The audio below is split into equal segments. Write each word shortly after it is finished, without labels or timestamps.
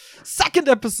second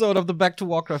episode of the Back to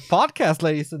Warcraft podcast,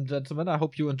 ladies and gentlemen. I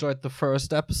hope you enjoyed the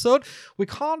first episode. We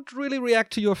can't really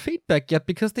react to your feedback yet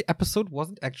because the episode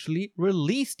wasn't actually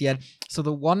released yet. So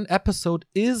the one episode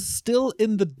is still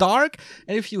in the dark.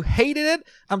 And if you hated it,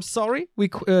 I'm sorry. We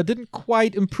didn't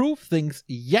quite improve things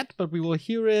yet, but we will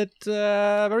hear it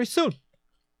very soon,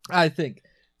 I think.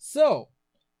 So,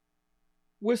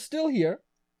 we're still here.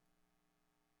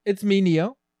 It's me,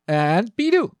 Neo, and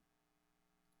Bidu.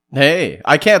 Hey,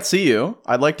 I can't see you.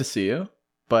 I'd like to see you,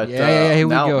 but here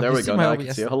we go. There we go. Now I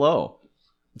can see you. Hello.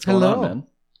 What's going on,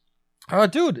 man?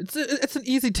 Dude, it's an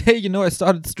easy day. You know, I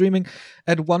started streaming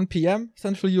at 1 p.m.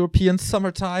 Central European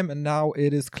summertime, and now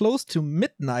it is close to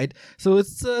midnight. So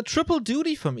it's triple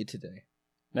duty for me today.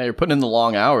 Now you're putting in the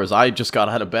long hours. I just got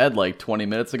out of bed like 20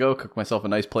 minutes ago, cooked myself a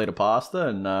nice plate of pasta,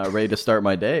 and ready to start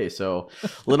my day. So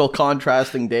little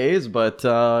contrasting days, but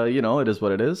it is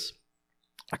what it is.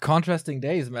 Contrasting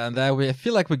days, man. I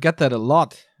feel like we get that a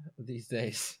lot these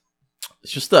days.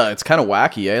 It's just it's kind of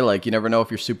wacky, eh? Like you never know if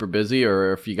you're super busy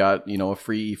or if you got a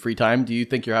free time. Do you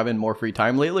think you're having more free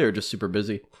time lately, or just super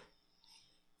busy?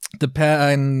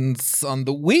 Depends on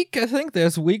the week. I think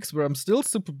there's weeks where I'm still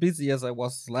super busy as I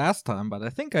was last time, but I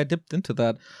think I dipped into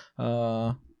that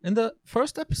in the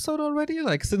first episode already.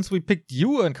 Like since we picked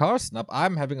you and Carson up,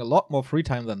 I'm having a lot more free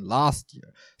time than last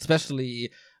year,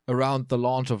 especially around the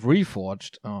launch of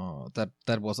Reforged.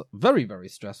 That was very, very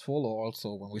stressful.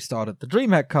 Also when we started the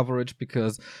DreamHack coverage,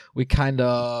 because we kind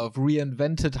of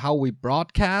reinvented how we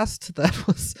broadcast. That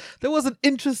was an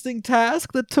interesting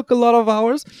task that took a lot of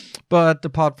hours. But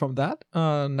apart from that,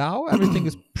 now everything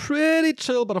is pretty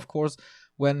chill. But of course,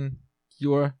 when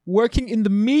you're working in the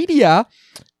media,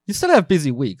 you still have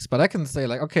busy weeks. But I can say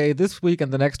like, okay, this week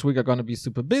and the next week are going to be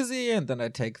super busy, and then I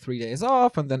take 3 days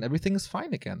off, and then everything is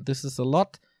fine again. This is a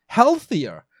lot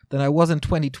healthier than I was in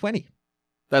 2020.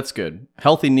 That's good.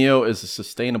 Healthy Neo is a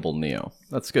sustainable Neo.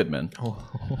 That's good, man.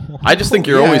 I just think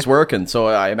you're always working, so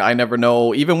I never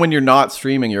know. Even when you're not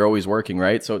streaming, you're always working,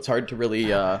 right? So it's hard to really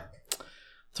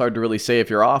say if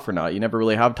you're off or not. You never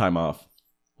really have time off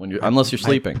unless you're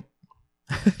sleeping.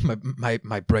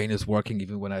 My brain is working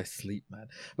even when I sleep, man.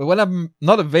 But when I'm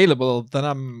not available, then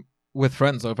I'm with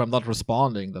friends. Or if I'm not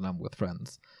responding, then I'm with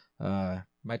friends.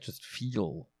 Might just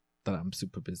feel that I'm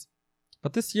super busy.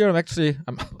 But this year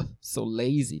I'm so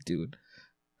lazy, dude.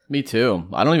 Me too.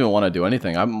 I don't even want to do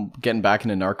anything. I'm getting back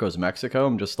into Narcos Mexico.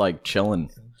 I'm just like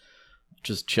chilling.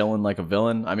 Just chilling like a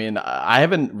villain. I mean, I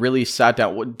haven't really sat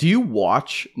down. Do you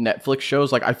watch Netflix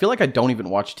shows? Like, I feel like I don't even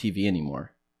watch TV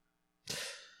anymore.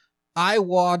 I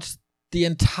watched the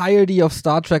entirety of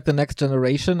Star Trek The Next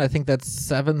Generation. I think that's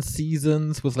 7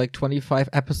 seasons with like 25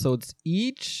 episodes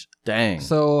each. Dang.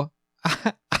 So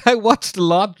I watched a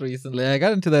lot recently. I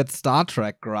got into that Star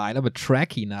Trek grind. I'm a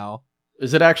Trekkie now.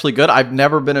 Is it actually good? I've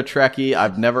never been a Trekkie.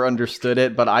 I've never understood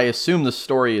it, but I assume the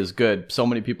story is good. So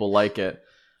many people like it.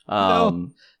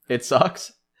 No. It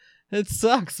sucks? It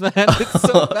sucks, man. It's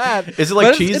so bad. Is it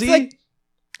like cheesy?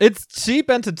 It's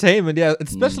cheap entertainment, yeah.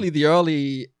 Especially the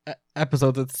early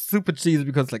episodes. It's super cheesy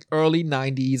because it's like early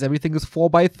 90s. Everything is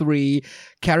 4x3.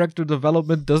 Character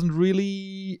development doesn't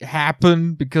really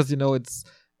happen because, it's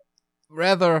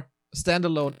rather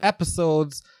standalone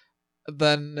episodes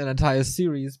than an entire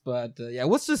series. But it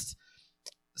was just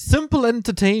simple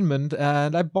entertainment,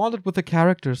 and I bonded with the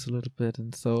characters a little bit,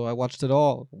 and so I watched it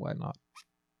all. Why not?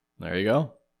 There you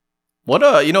go.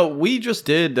 What we just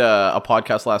did a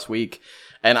podcast last week,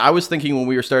 and I was thinking when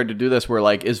we were starting to do this, we're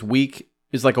like, is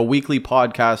like a weekly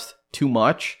podcast too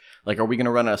much? Like, are we going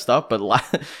to run out of stuff? But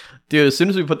dude, as soon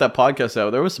as we put that podcast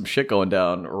out, there was some shit going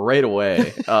down right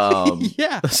away.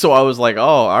 Yeah. So I was like, oh,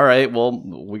 all right,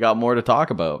 well, we got more to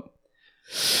talk about.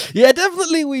 Yeah,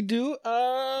 definitely we do.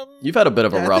 You've had a bit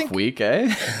of a rough week,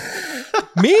 eh?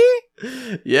 Me?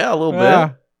 Yeah, a little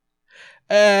bit.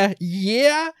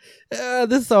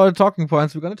 This is our talking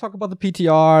points. We're going to talk about the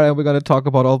PTR, and we're going to talk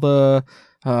about all the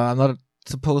I'm not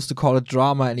supposed to call it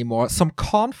drama anymore, some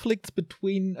conflicts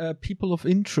between people of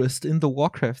interest in the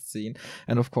Warcraft scene.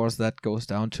 And of course that goes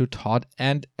down to ToD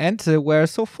and EnTe, where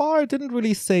so far I didn't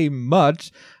really say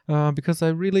much because I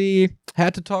really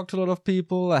had to talk to a lot of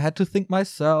people. I had to think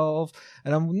myself,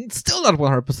 and I'm still not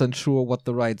 100% sure what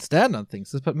the right stand on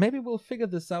things is, but maybe we'll figure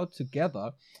this out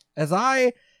together. As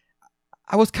I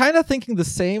was kind of thinking the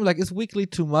same, like, is weekly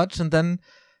too much?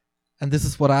 And this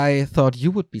is what I thought you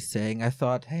would be saying. I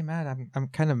thought, hey man, I'm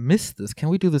kind of miss this. Can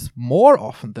we do this more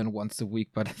often than once a week?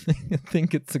 But I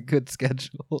think it's a good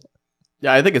schedule.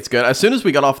 Yeah, I think it's good. As soon as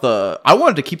we got off I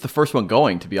wanted to keep the first one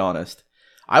going, to be honest.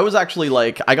 I was actually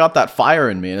like, I got that fire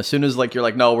in me. And as soon as like you're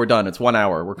like, no, we're done. It's 1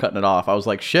 hour. We're cutting it off. I was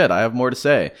like, shit, I have more to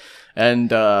say.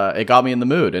 and it got me in the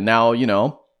mood. And now,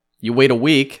 you wait a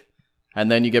week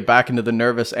and then you get back into the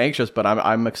nervous, anxious, but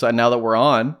I'm excited now that we're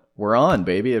on,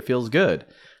 baby. It feels good.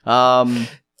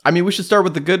 We should start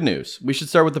with the good news. We should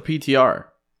start with the PTR,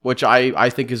 which I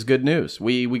think is good news.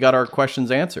 We got our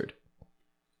questions answered.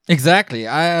 Exactly.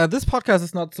 This podcast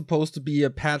is not supposed to be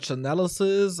a patch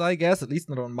analysis, I guess, at least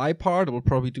not on my part. I will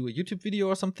probably do a YouTube video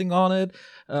or something on it.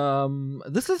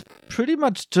 This is pretty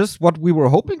much just what we were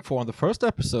hoping for in the first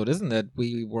episode, isn't it?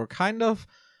 We were kind of,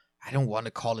 I don't want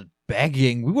to call it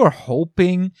begging. We were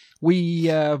hoping. We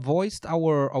voiced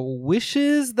our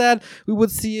wishes that we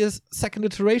would see a second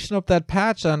iteration of that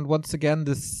patch. And once again,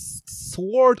 this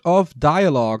sort of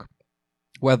dialogue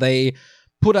where they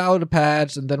put out a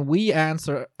patch and then we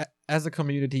answer as a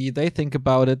community. They think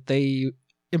about it. They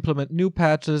implement new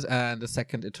patches and a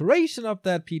second iteration of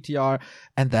that PTR.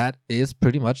 And that is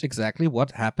pretty much exactly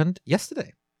what happened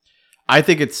yesterday. I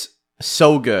think it's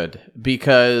so good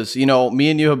because,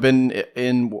 me and you have been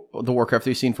in the Warcraft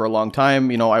 3 scene for a long time.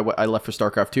 I left for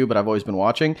StarCraft 2, but I've always been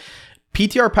watching.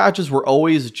 PTR patches were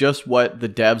always just what the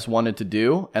devs wanted to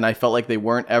do, and I felt like they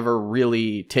weren't ever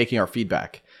really taking our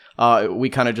feedback. We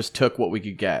kind of just took what we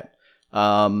could get.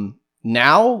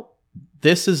 Now,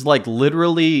 this is like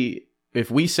literally, if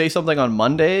we say something on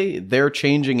Monday, they're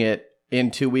changing it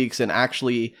in 2 weeks and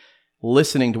actually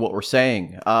listening to what we're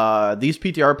saying. These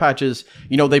PTR patches,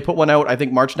 they put one out, I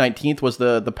think March 19th was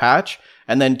the patch.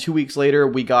 And then 2 weeks later,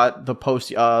 we got the post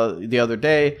the other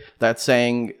day that's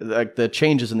saying like the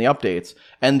changes and the updates.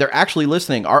 And they're actually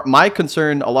listening. My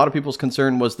concern, a lot of people's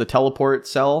concern was the teleport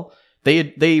cell.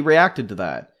 They reacted to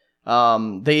that.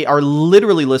 They are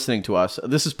literally listening to us.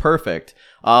 This is perfect.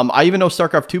 I even know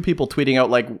StarCraft 2 people tweeting out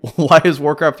like, why is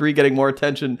Warcraft 3 getting more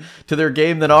attention to their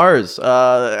game than ours?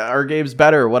 Our game's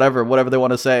better, whatever they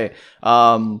want to say.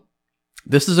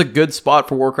 This is a good spot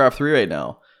for Warcraft 3 right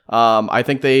now. I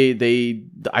think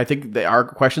our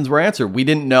questions were answered. We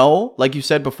didn't know, like you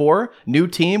said before, new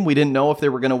team. We didn't know if they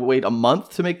were going to wait a month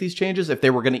to make these changes, if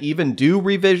they were going to even do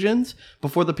revisions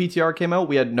before the PTR came out.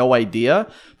 We had no idea,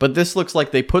 but this looks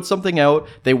like they put something out.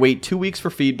 They wait 2 weeks for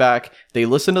feedback. They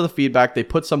listen to the feedback. They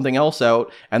put something else out.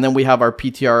 And then we have our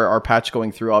PTR, our patch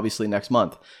going through obviously next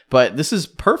month, but this is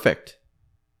perfect.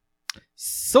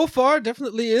 So far,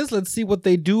 definitely is. Let's see what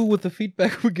they do with the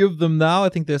feedback we give them now. I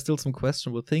think there's still some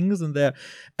questionable things in there.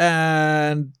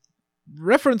 And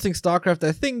referencing StarCraft,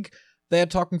 I think they're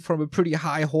talking from a pretty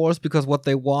high horse because what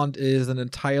they want is an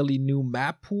entirely new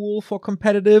map pool for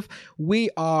competitive. We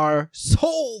are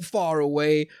so far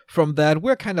away from that.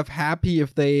 We're kind of happy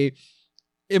if they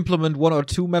implement one or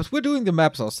two maps. We're doing the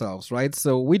maps ourselves, right?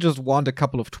 So we just want a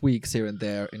couple of tweaks here and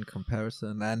there in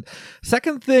comparison. And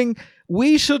second thing,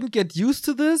 we shouldn't get used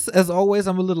to this. As always,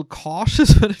 I'm a little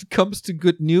cautious when it comes to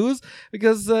good news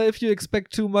because if you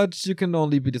expect too much, you can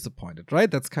only be disappointed, right?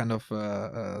 That's kind of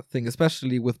a thing,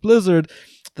 especially with Blizzard,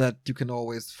 that you can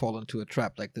always fall into a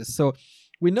trap like this. So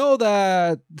we know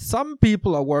that some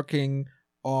people are working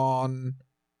on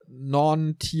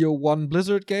non-tier 1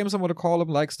 Blizzard games, I'm going to call them,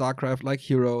 like StarCraft, like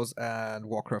Heroes, and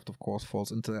Warcraft, of course,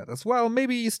 falls into that as well.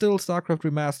 Maybe still StarCraft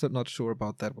Remastered, not sure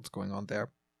about that, what's going on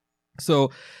there. So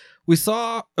we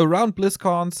saw around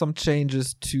BlizzCon some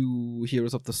changes to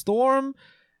Heroes of the Storm.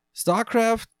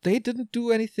 StarCraft, they didn't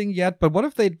do anything yet, but what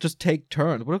if they just take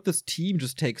turns? What if this team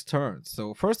just takes turns?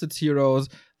 So first it's Heroes,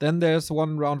 then there's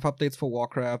one round of updates for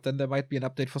Warcraft, then there might be an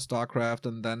update for StarCraft,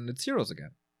 and then it's Heroes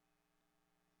again.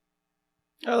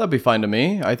 Yeah, that'd be fine to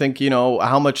me. I think,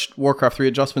 how much Warcraft 3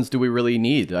 adjustments do we really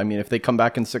need? I mean, if they come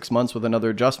back in 6 months with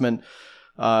another adjustment,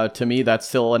 to me, that's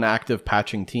still an active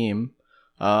patching team.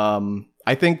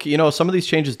 I think, some of these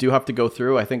changes do have to go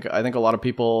through. I think a lot of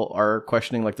people are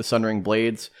questioning like the Sunring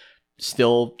Blades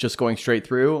still just going straight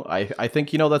through. I think,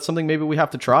 that's something maybe we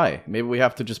have to try. Maybe we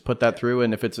have to just put that through.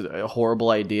 And if it's a horrible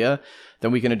idea,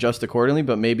 then we can adjust accordingly.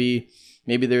 But maybe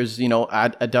there's,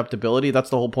 adaptability. That's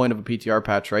the whole point of a PTR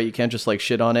patch, right? You can't just like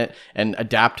shit on it and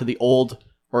adapt to the old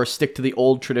or stick to the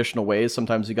old traditional ways.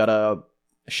 Sometimes you gotta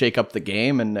shake up the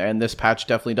game, and this patch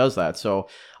definitely does that. So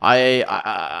I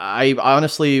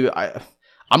honestly,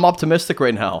 I'm optimistic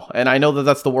right now. And I know that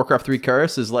that's the Warcraft 3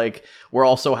 curse, is like, we're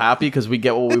all so happy because we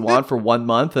get what we want for 1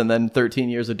 month and then 13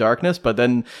 years of darkness. But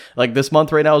then like this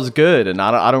month right now is good. And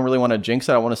I don't really want to jinx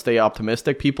it. I want to stay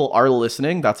optimistic. People are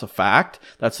listening. That's a fact.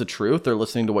 That's the truth. They're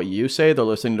listening to what you say. They're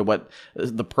listening to what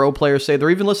the pro players say. They're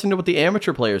even listening to what the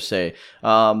amateur players say,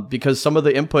 because some of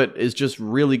the input is just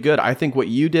really good. I think what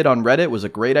you did on Reddit was a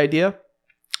great idea.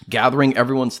 Gathering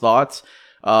everyone's thoughts.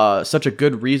 such a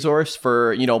good resource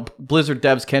for, Blizzard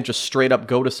devs can't just straight up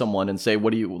go to someone and say,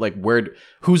 what do you like,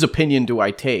 whose opinion do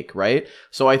I take, right?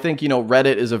 So I think,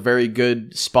 Reddit is a very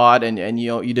good spot, and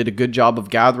you did a good job of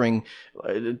gathering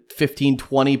 15,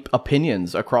 20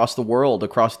 opinions across the world,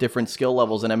 across different skill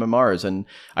levels and MMRs. And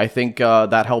I think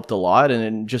that helped a lot.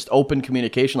 And just open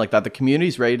communication like that, the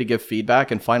community's ready to give feedback.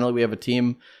 And finally, we have a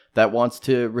team that wants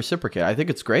to reciprocate. I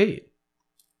think it's great.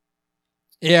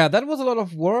 Yeah, that was a lot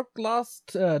of work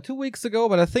last 2 weeks ago,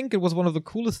 but I think it was one of the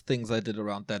coolest things I did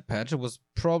around that patch. It was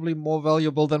probably more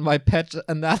valuable than my patch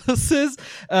analysis,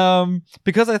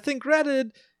 because I think Reddit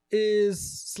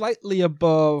is slightly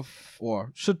above,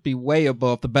 or should be way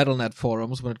above, the Battle.net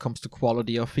forums when it comes to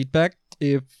quality of feedback.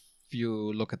 If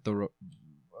you look at the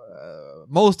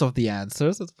most of the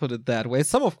answers, let's put it that way.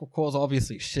 Some, of course,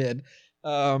 obviously shit.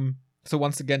 So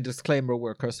once again, disclaimer,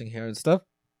 we're cursing here and stuff.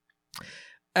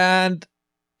 And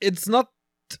it's not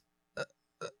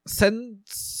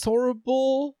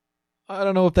censorable. I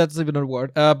don't know if that's even a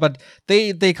word, but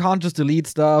they can't just delete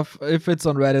stuff. If it's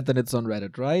on Reddit, then it's on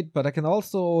Reddit, right? But I can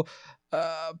also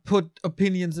put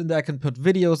opinions in there, I can put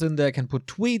videos in there, I can put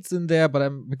tweets in there,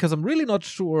 because I'm really not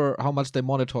sure how much they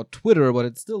monitor Twitter, but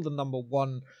it's still the number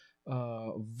one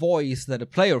voice that a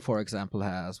player, for example,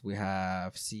 has. We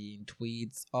have seen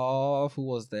tweets of, who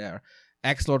was there?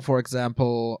 Xlord, for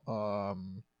example,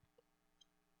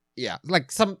 yeah,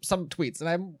 like some tweets, and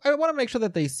I want to make sure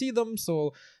that they see them,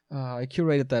 so I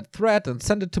curated that thread and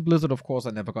sent it to Blizzard. Of course,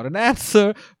 I never got an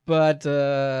answer, but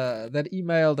that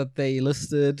email that they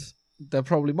listed, they're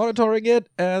probably monitoring it,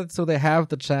 and so they have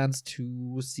the chance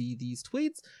to see these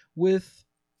tweets with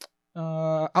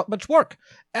out much work.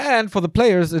 And for the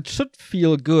players, it should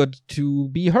feel good to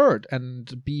be heard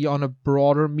and be on a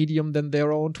broader medium than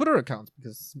their own Twitter accounts,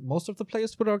 because most of the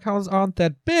players' Twitter accounts aren't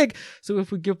that big. So if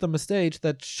we give them a stage,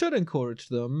 that should encourage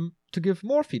them to give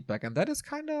more feedback, and that is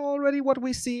kind of already what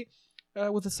we see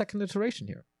with the second iteration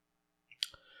here.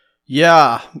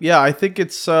 Yeah, I think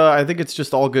it's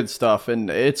just all good stuff, and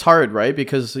it's hard, right?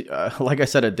 Because like I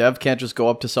said, a dev can't just go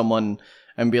up to someone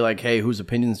and be like, hey, whose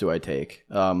opinions do I take?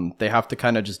 They have to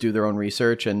kind of just do their own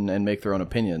research and make their own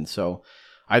opinions. So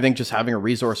I think just having a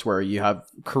resource where you have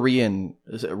Korean,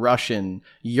 Russian,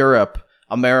 Europe,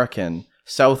 American,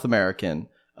 South American,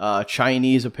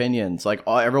 Chinese opinions, like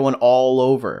everyone all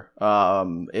over,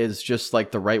 is just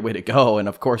like the right way to go. And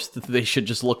of course, they should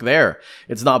just look there.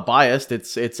 It's not biased.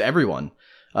 It's everyone.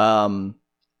 So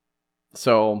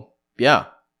yeah,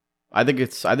 I think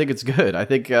it's good. I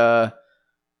think,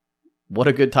 what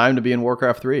a good time to be in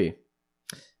Warcraft 3.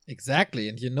 Exactly.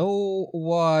 And you know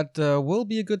what will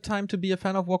be a good time to be a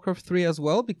fan of Warcraft 3 as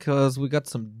well? Because we got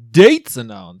some dates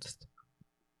announced.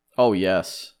 Oh,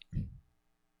 yes.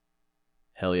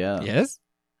 Hell yeah. Yes?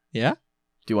 Yeah?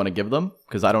 Do you want to give them?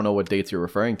 Because I don't know what dates you're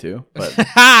referring to. But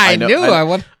I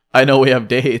know we have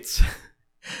dates.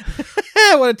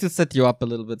 I wanted to set you up a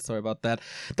little bit. Sorry about that.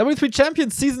 W3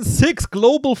 Champions Season 6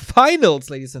 Global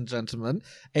Finals, ladies and gentlemen.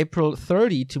 April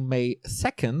 30 to May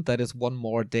 2nd. That is one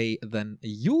more day than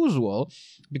usual,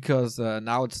 because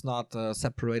now it's not a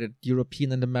separated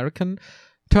European and American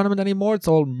tournament anymore. It's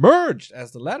all merged,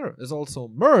 as the ladder is also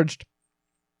merged.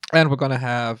 And we're going to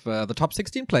have the top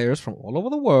 16 players from all over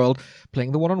the world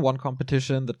playing the one-on-one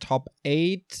competition. The top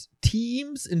 8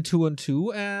 teams in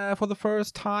 2-on-2 for the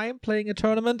first time playing a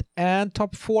tournament. And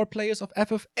top 4 players of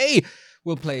FFA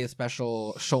will play a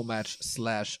special show match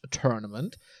 /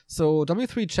 tournament. So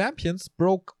W3 Champions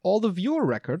broke all the viewer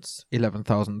records,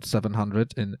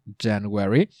 11,700 in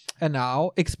January. And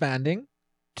now expanding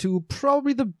to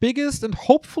probably the biggest and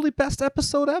hopefully best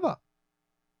episode ever.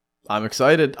 I'm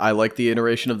excited. I like the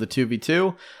iteration of the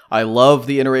 2v2. I love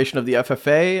the iteration of the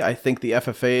FFA. I think the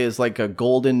FFA is like a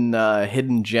golden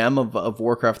hidden gem of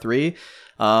Warcraft 3.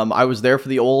 I was there for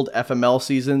the old FML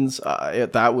seasons.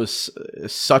 That was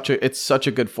such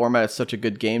a good format. It's such a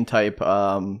good game type.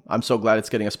 I'm so glad it's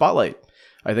getting a spotlight.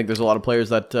 I think there's a lot of players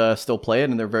that still play it,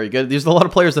 and they're very good. There's a lot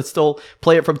of players that still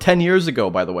play it from 10 years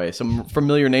ago, by the way. Some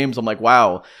familiar names. I'm like,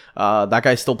 wow, that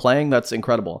guy's still playing? That's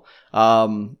incredible.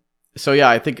 So yeah,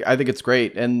 I think it's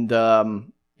great, and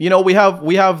we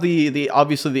have the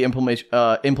obviously the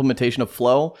implementation of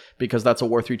Flow, because that's a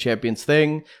War 3 Champions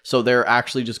thing. So they're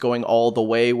actually just going all the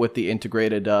way with the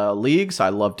integrated leagues. I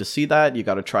love to see that. You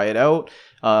got to try it out.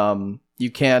 You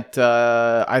can't.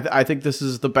 I think this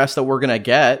is the best that we're gonna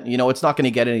get. It's not gonna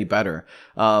get any better.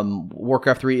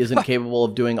 Warcraft 3 isn't capable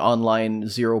of doing online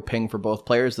 0 ping for both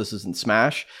players. This isn't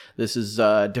Smash. This is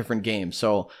a different game.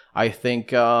 So I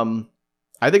think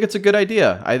it's a good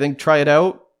idea. I think try it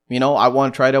out. I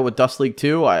want to try it out with Dust League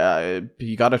too.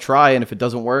 You got to try, and if it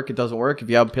doesn't work, it doesn't work. If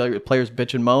you have players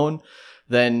bitch and moan,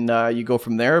 then you go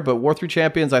from there. But War 3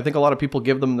 champions, I think a lot of people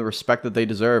give them the respect that they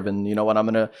deserve. And you know what? I'm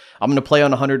gonna play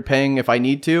on 100 ping if I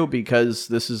need to, because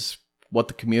this is what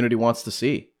the community wants to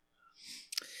see.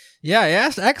 Yeah, I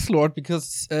asked Axlord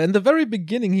because in the very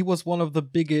beginning he was one of the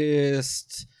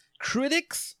biggest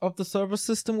critics of the server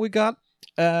system we got,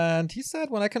 and he said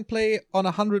when I can play on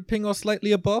 100 ping or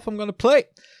slightly above, I'm gonna play.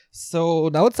 So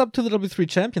now it's up to the W3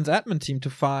 Champions admin team to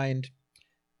find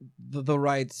the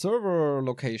right server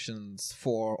locations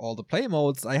for all the play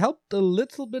modes. I helped a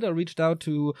little bit. I reached out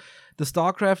to the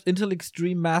StarCraft Intel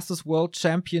Extreme Masters World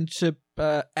Championship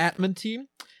admin team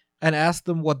and asked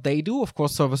them what they do. Of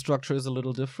course, server structure is a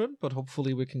little different, but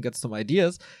hopefully we can get some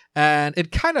ideas. And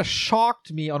it kind of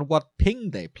shocked me on what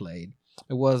ping they played.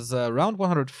 It was around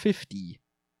 150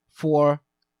 for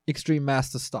Extreme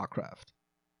Masters StarCraft.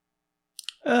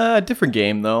 Different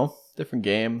game, though. Different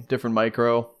game, different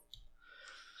micro.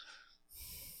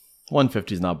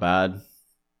 150 is not bad.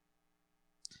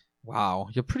 Wow,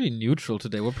 you're pretty neutral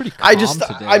today. We're pretty calm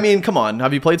today. I mean, come on.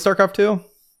 Have you played StarCraft 2?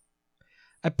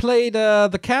 I played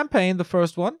the campaign, the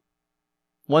first one.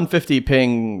 150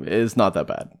 ping is not that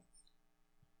bad.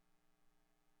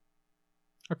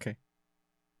 Okay.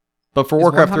 But for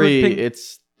Warcraft 3,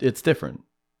 it's different.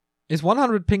 Is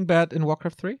 100 ping bad in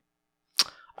Warcraft 3?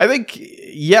 I think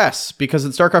yes, because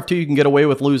in StarCraft 2 you can get away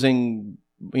with losing,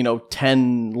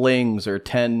 10 lings or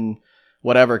 10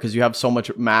 whatever, because you have so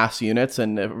much mass units,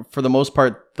 and for the most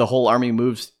part the whole army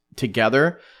moves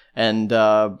together. And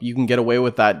you can get away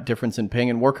with that difference in ping.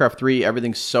 In Warcraft 3,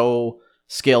 everything's so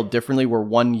scaled differently where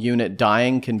one unit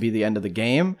dying can be the end of the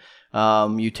game.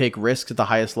 You take risks at the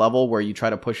highest level where you try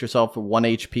to push yourself for 1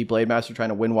 HP Blade Master trying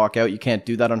to win walk out. You can't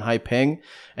do that on high ping.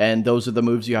 And those are the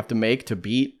moves you have to make to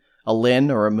beat a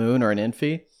Lin or a Moon or an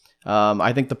EnTe.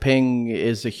 I think the ping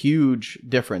is a huge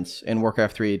difference in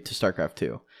Warcraft 3 to StarCraft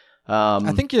 2.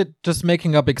 I think you're just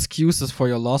making up excuses for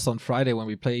your loss on Friday when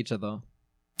we play each other.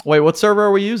 Wait, what server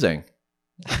are we using?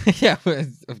 Yeah,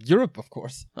 Europe, of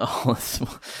course. Oh,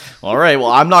 all right. Well,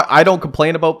 I don't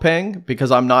complain about ping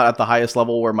because I'm not at the highest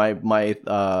level where my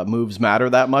moves matter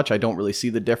that much. I don't really see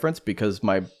the difference because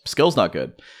my skill's not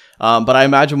good. But I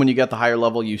imagine when you get the higher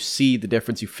level, you see the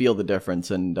difference, you feel the difference,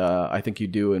 and I think you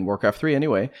do in Warcraft 3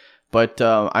 anyway. But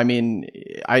I mean,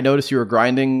 I noticed you were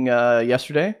grinding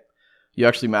yesterday. You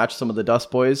actually matched some of the Dust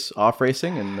Boys off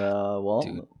racing, and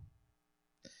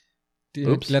Dude,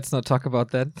 oops. Let's not talk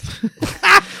about that.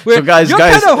 So guys, you're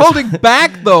kind of holding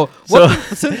back, though.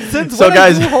 Since when are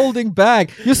you holding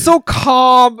back? You're so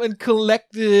calm and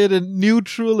collected and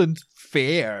neutral and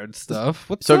fair and stuff.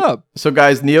 What's up? So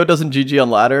guys, Neo doesn't GG on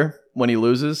ladder when he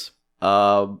loses,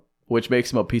 which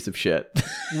makes him a piece of shit.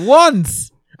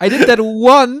 Once! I did that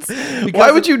once.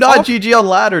 Why would you not GG on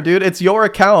ladder, dude? It's your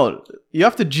account. You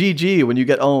have to GG when you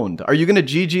get owned. Are you going to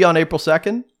GG on April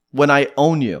 2nd when I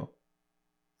own you?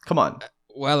 Come on.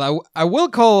 Well, I will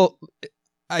tell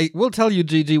you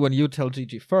GG when you tell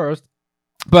GG first.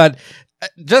 But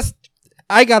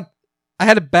I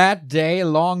had a bad day, a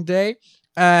long day,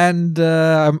 and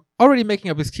I'm already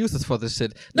making up excuses for this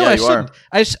shit. No, I shouldn't.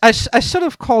 I should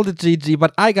have called it GG,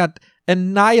 but I got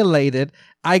annihilated.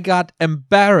 I got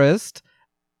embarrassed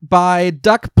by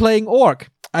Duck playing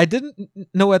Orc. I didn't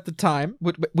know at the time,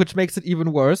 which makes it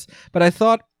even worse, but I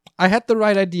thought I had the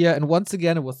right idea, and once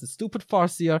again, it was the stupid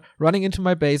Farseer running into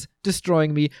my base,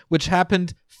 destroying me, which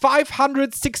happened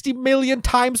 560 million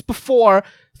times before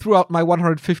throughout my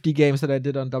 150 games that I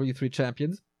did on W3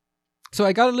 Champions. So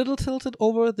I got a little tilted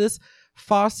over this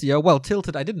Farseer. Well,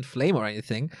 tilted, I didn't flame or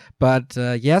anything, but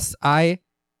yes, I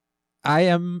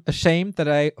am ashamed that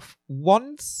I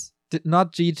once did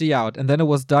not GG out, and then it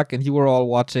was Duck, and you were all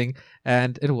watching,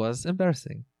 and it was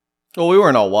embarrassing. Well, we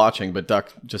weren't all watching, but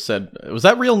Duck just said, "Was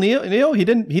that real Neo? He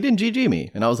didn't GG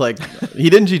me." And I was like, "He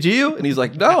didn't GG you?" And he's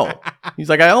like, "No." He's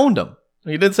like, "I owned him.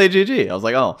 He didn't say GG." I was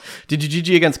like, "Oh, did you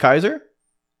GG against Kaiser?"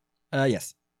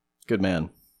 Yes. Good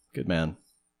man. Good man.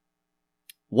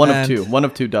 One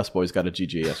of two Dust Boys got a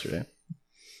GG yesterday.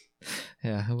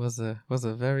 Yeah, it was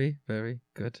a very, very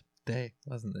good day,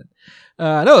 wasn't it?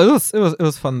 No, it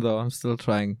was fun though. I'm still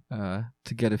trying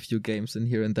to get a few games in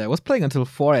here and there. I was playing until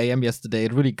 4 a.m. yesterday.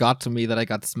 It really got to me that I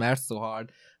got smashed so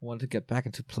hard. I wanted to get back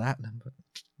into platinum, but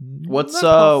what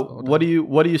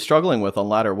are you struggling with on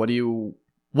ladder? What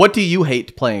do you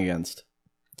hate playing against?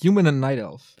 Human and Night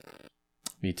Elf.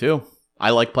 Me too. I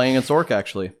like playing against Orc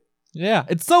actually. Yeah,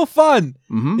 it's so fun.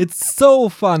 Mm-hmm. It's so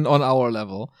fun on our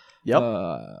level. Yep.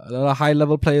 A lot of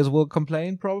high-level players will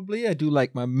complain, probably. I do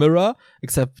like my mirror,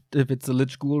 except if it's a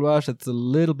Lich Ghoul Rush, it's a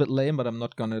little bit lame, but I'm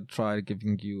not gonna try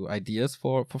giving you ideas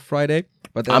for Friday.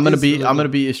 But I'm gonna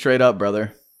be you straight up,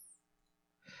 brother.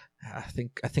 I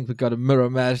think we got a mirror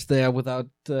match there without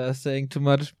saying too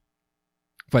much.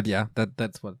 But yeah,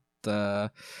 that's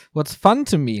what's fun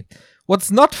to me.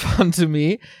 What's not fun to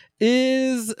me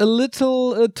is a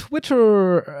little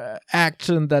Twitter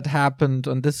action that happened,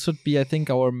 and this should be, I think,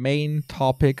 our main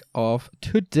topic of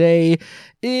today.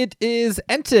 It is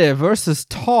EnTe versus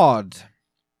ToD.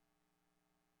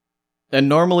 And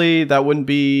normally that wouldn't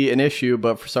be an issue,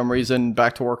 but for some reason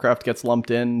Back to Warcraft gets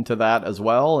lumped into that as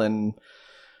well, and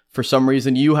for some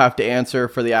reason you have to answer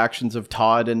for the actions of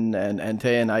ToD and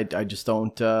EnTe, and I just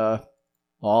don't...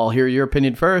 I'll hear your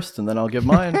opinion first, and then I'll give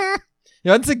mine.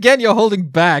 Once again, you're holding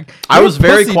back. I was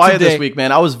very quiet this week,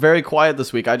 man. I was very quiet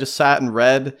this week. I just sat and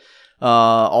read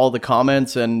all the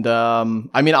comments, and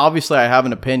I mean, obviously I have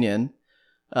an opinion,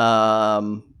 but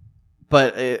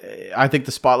I think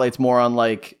the spotlight's more on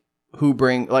like who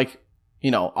bring, like, you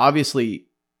know, obviously.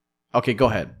 Okay, go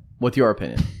ahead with your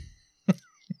opinion.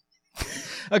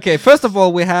 Okay, first of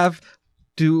all, we have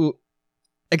to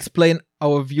explain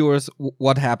our viewers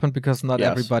what happened, because not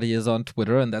everybody is on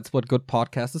Twitter, and that's what good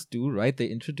podcasters do, right? They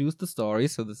introduce the story,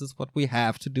 so this is what we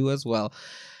have to do as well.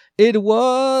 It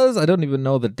was, I don't even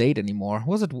know the date anymore.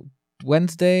 Was it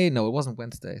Wednesday? No, it wasn't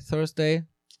Wednesday. Thursday?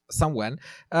 Somewhen.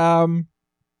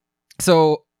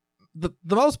 So the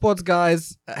Mouse Sports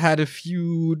guys had a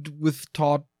feud with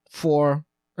ToD for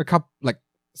a couple, like,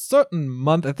 certain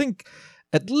month, I think,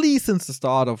 at least since the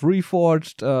start of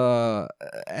Reforged.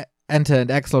 EnTe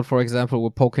and Axel, for example, were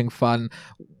poking fun.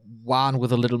 One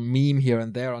with a little meme here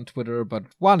and there on Twitter, but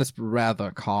one is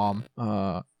rather calm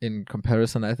in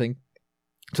comparison, I think.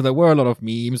 So there were a lot of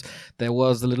memes. There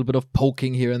was a little bit of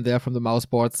poking here and there from the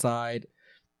Mouseboard side.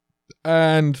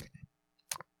 And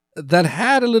that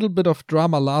had a little bit of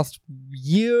drama last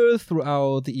year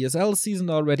throughout the ESL season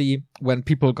already, when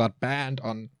people got banned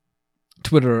on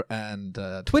Twitter and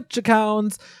Twitch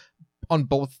accounts on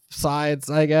both sides,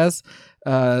 I guess.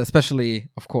 Especially,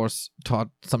 of course, ToD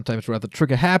sometimes rather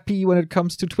trigger happy when it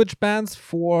comes to Twitch bans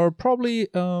for probably,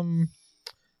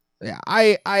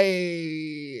 I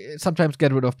sometimes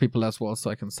get rid of people as well,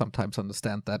 so I can sometimes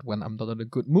understand that when I'm not in a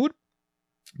good mood.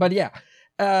 But yeah,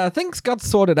 things got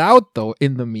sorted out, though,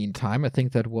 in the meantime. I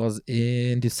think that was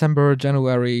in December,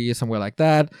 January, somewhere like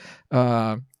that.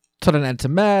 ToD and EnTe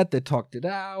met, they talked it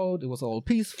out, it was all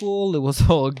peaceful, it was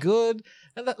all good,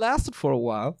 and that lasted for a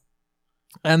while.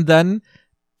 And then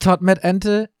ToD met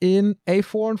EnTe in a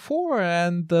 4-4,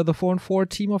 and the 4-4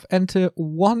 team of EnTe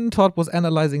won. ToD was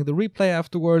analyzing the replay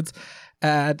afterwards,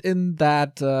 and in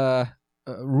that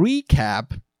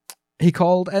recap, he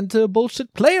called EnTe a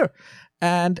bullshit player,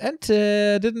 and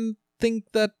EnTe didn't think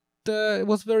that it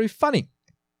was very funny.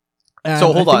 And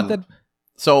so hold on.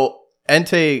 So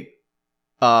EnTe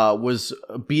was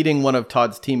beating one of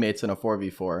ToD's teammates in a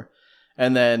 4v4,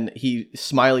 and then he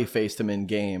smiley faced him in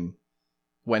game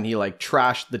when he like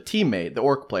trashed the teammate, the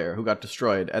orc player who got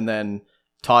destroyed, and then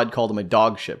ToD called him a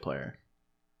dog shit player.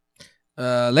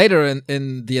 Later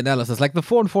in the analysis, like the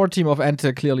 4-4 team of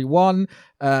EnTe clearly won,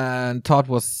 and ToD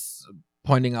was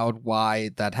pointing out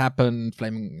why that happened,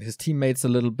 blaming his teammates a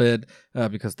little bit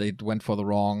because they went for the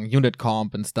wrong unit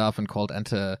comp and stuff, and called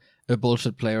EnTe a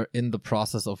bullshit player in the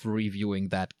process of reviewing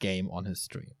that game on his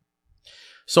stream.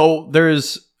 So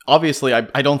there's obviously,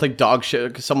 I don't think dog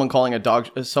shit. Someone calling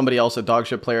somebody else a dog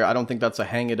shit player, I don't think that's a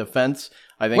hang it offense.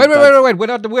 I think. Wait! We're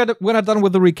not done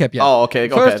with the recap yet. Oh, okay.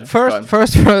 Go ahead.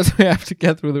 First, we have to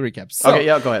get through the recap. So, okay,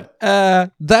 yeah, go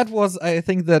ahead. That was, I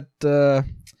think, that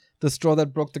the straw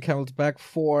that broke the camel's back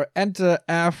for EnTe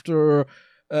after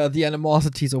the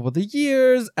animosities over the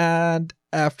years and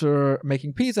after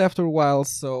making peace after a while.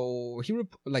 So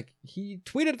he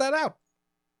tweeted that out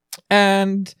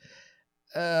and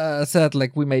said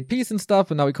like, we made peace and stuff,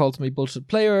 and now he calls me bullshit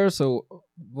player. So it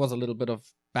was a little bit of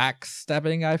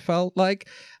backstabbing, I felt like,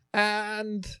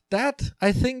 and that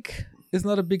I think is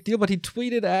not a big deal. But he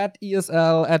tweeted at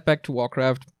ESL, at Back to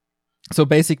Warcraft, so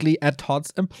basically at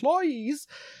ToD's employees.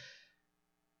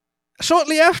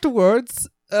 Shortly afterwards,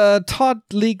 ToD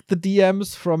leaked the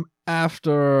DMs from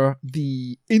after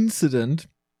the incident,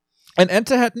 and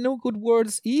EnTe had no good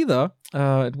words either.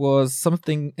 It was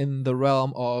something in the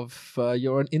realm of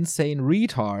you're an insane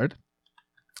retard.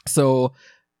 So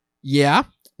yeah,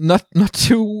 not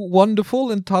too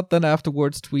wonderful. And ToD then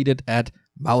afterwards tweeted at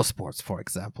Mousesports, for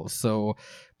example. So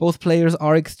both players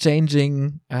are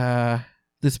exchanging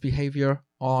this behavior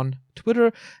on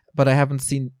Twitter, but I haven't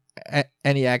seen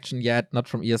any action yet, not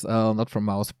from ESL, not from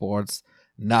Mousesports,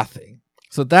 nothing.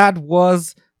 So that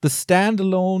was the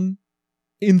standalone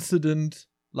incident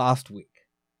last week.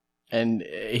 And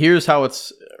here's how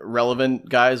it's relevant,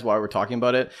 guys, why we're talking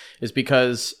about it, is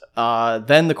because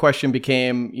then the question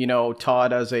became,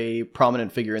 ToD as a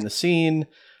prominent figure in the scene,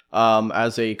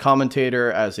 as a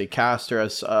commentator, as a caster,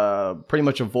 as pretty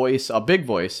much a big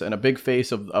voice and a big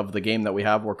face of the game that we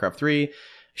have, Warcraft 3.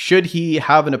 Should he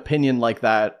have an opinion like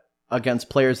that against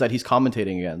players that he's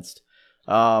commentating against?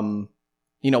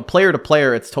 Player to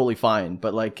player, it's totally fine.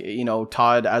 But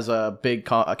ToD as a big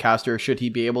caster, should he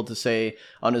be able to say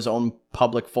on his own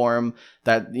public forum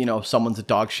that, someone's a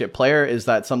dog shit player? Is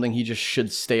that something he just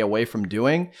should stay away from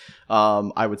doing?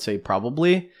 I would say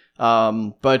probably.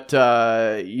 But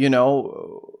I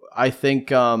think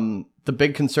the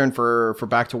big concern for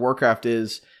Back to Warcraft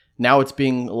is now it's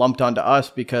being lumped onto us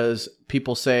because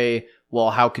people say,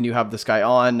 well, how can you have this guy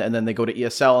on? And then they go to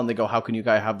ESL and they go, how can you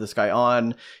guys have this guy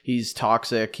on? He's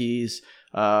toxic. He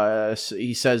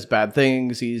says bad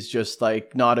things. He's just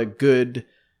not a good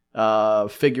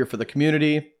figure for the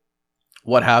community,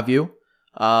 what have you.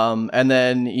 And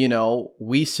then,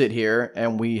 we sit here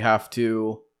and we have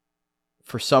to,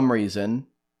 for some reason,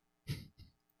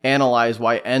 analyze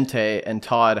why EnTe and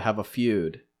ToD have a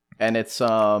feud. And it's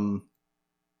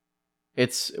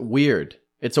weird.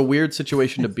 It's a weird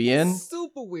situation to be in.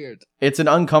 Super weird. It's an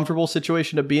uncomfortable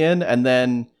situation to be in, and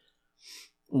then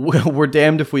we're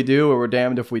damned if we do or we're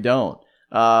damned if we don't.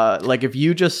 If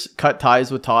you just cut ties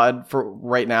with ToD for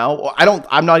right now,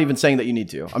 I'm not even saying that you need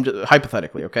to. I'm just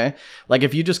hypothetically, okay?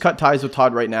 If you just cut ties with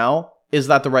ToD right now, is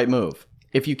that the right move?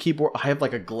 If you keep, I have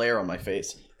a glare on my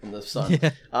face from the sun.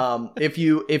 Yeah. If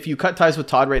you cut ties with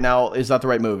ToD right now, is that the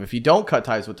right move? If you don't cut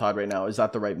ties with ToD right now, is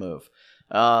that the right move?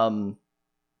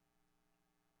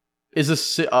 Is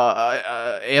this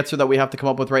answer that we have to come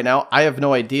up with right now? I have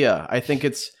no idea.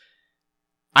 This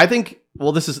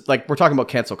is we're talking about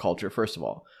cancel culture, first of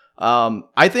all.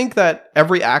 I think that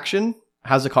every action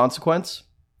has a consequence,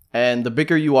 and the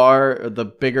bigger you are, the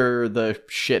bigger the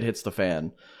shit hits the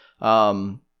fan.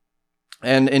 And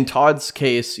in ToD's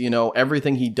case,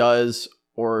 everything he does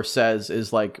or says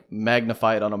is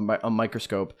magnified on a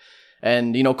microscope.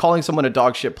 And, calling someone a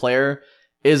dog shit player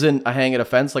isn't a hang it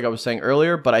offense, like I was saying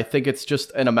earlier, but I think it's just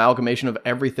an amalgamation of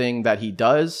everything that he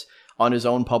does on his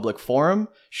own public forum.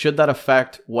 Should that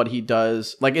affect what he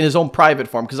does, in his own private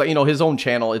forum? Because, his own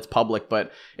channel, it's public,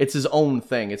 but it's his own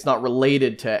thing. It's not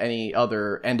related to any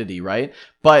other entity, right?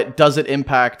 But does it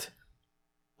impact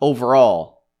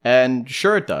overall? And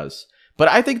sure it does. But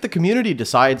I think the community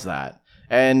decides that.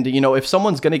 And, if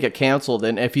someone's going to get canceled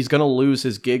and if he's going to lose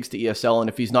his gigs to ESL and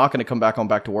if he's not going to come back on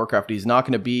Back to Warcraft, he's not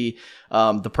going to be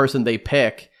the person they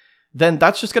pick, then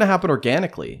that's just going to happen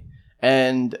organically.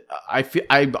 And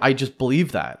I just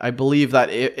believe that. I believe that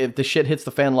if the shit hits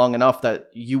the fan long enough that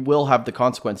you will have the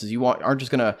consequences. You aren't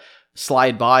just going to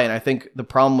slide by. And I think the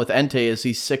problem with EnTe is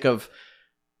he's sick of,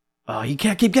 he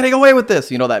can't keep getting away with this.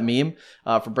 That meme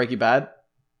from Breaking Bad?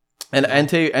 And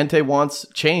EnTe wants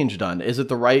change done. Is it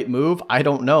the right move? I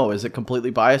don't know. Is it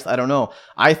completely biased? I don't know.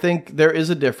 I think there is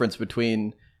a difference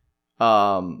between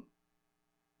professional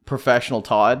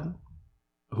ToD,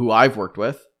 who I've worked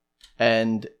with,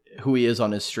 and who he is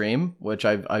on his stream, which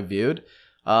I've viewed.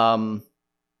 I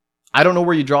don't know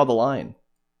where you draw the line.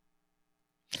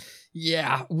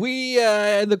 Yeah, we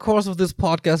in the course of this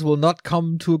podcast will not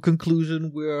come to a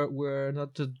conclusion. We're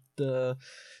not the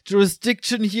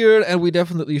jurisdiction here, and we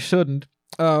definitely shouldn't.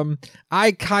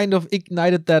 I kind of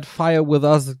ignited that fire with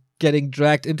us getting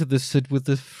dragged into this shit with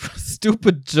this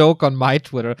stupid joke on my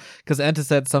Twitter, because EnTe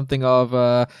said something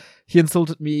of he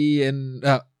insulted me and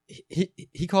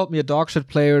he called me a dog shit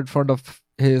player in front of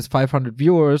his 500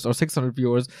 viewers or 600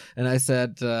 viewers, and I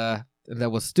said that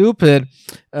was stupid.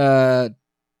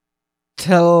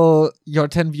 Tell your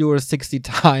 10 viewers 60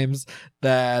 times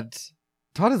that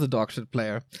ToD is a dog shit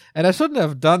player. And I shouldn't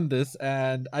have done this,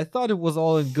 and I thought it was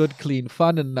all in good, clean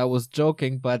fun, and I was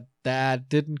joking, but that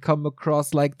didn't come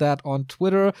across like that on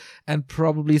Twitter, and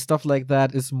probably stuff like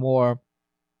that is more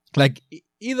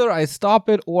either I stop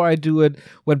it or I do it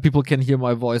when people can hear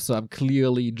my voice, so I'm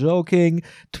clearly joking.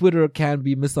 Twitter can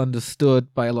be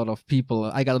misunderstood by a lot of people.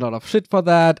 I got a lot of shit for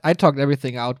that. I talked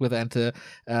everything out with EnTe,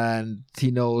 and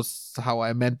he knows how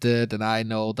I meant it, and I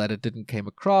know that it didn't came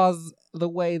across the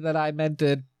way that I meant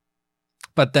it,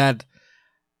 but that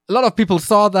a lot of people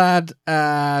saw that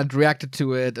and reacted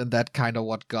to it, and that kind of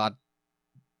what got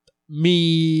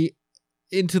me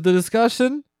into the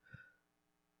discussion.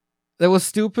 That was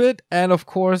stupid, and of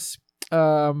course,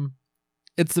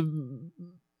 it's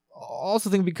also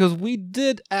thing because we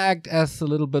did act as a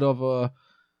little bit of a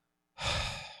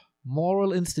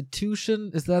moral institution.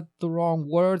 Is that the wrong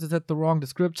word? Is that the wrong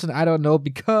description? I don't know,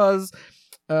 because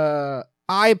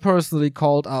I personally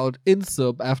called out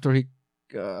Insub after he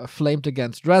flamed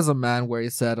against Rezaman, where he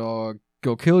said, "Oh,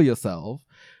 go kill yourself,"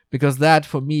 because that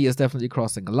for me is definitely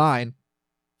crossing a line.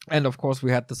 And of course,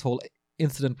 we had this whole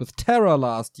incident with Terra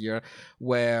last year,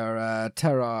 where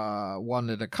Terra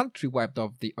wanted a country wiped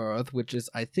off the earth, which is,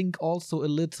 I think, also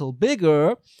a little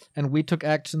bigger, and we took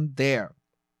action there.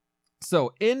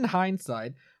 So, in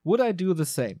hindsight, would I do the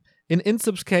same? In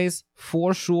Insub's case,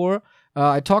 for sure.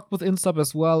 I talked with Insub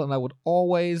as well, and I would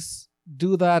always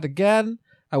do that again.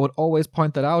 I would always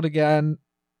point that out again.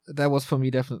 That was, for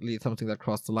me, definitely something that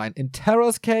crossed the line. In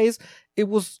Terra's case, it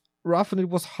was rough and it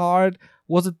was hard.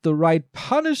 Was it the right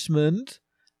punishment?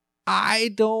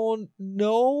 I don't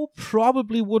know.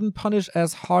 Probably wouldn't punish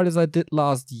as hard as I did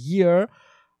last year,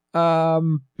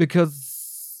 because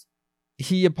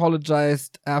he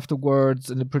apologized afterwards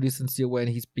in a pretty sincere way,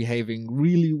 and he's behaving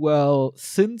really well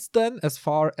since then, as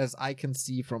far as I can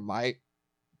see from my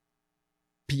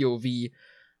POV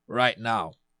right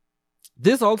now.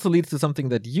 This also leads to something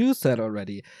that you said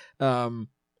already,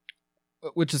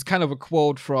 which is kind of a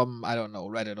quote from, I don't know,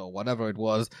 Reddit or whatever it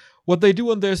was. What they do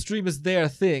on their stream is their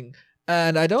thing.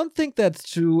 And I don't think that's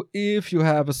true if you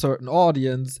have a certain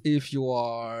audience, if you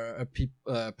are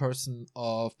a person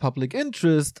of public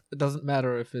interest. It doesn't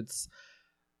matter if it's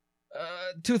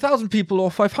 2,000 people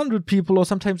or 500 people or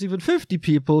sometimes even 50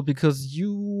 people, because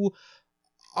you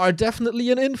are definitely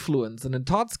an influence. And in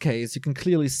ToD's case, you can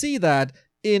clearly see that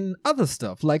in other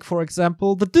stuff, like, for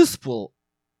example, the Dispel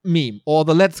meme or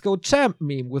the Let's Go Champ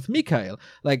meme with Mikhail.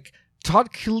 Like,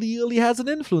 ToD clearly has an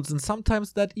influence, and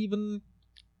sometimes that even...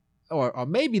 Or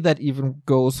maybe that even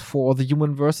goes for the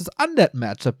Human versus Undead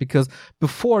matchup, because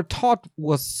before ToD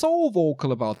was so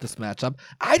vocal about this matchup,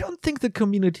 I don't think the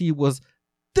community was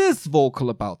this vocal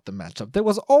about the matchup. There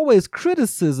was always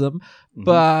criticism,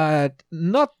 but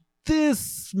not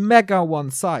this mega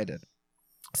one-sided.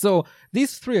 So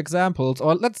these 3 examples,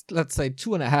 or let's say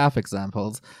 2.5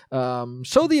 examples,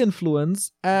 show the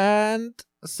influence, and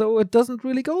so it doesn't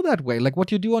really go that way. Like,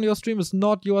 what you do on your stream is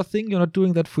not your thing. You're not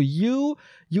doing that for you.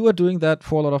 You are doing that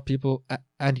for a lot of people,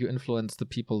 and you influence the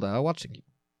people that are watching you.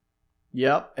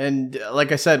 Yep. And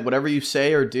like I said, whatever you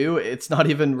say or do, it's not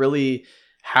even really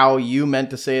how you meant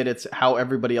to say it. It's how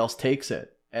everybody else takes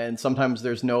it. And sometimes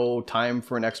there's no time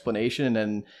for an explanation.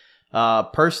 And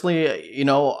personally, you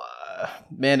know,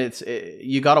 man,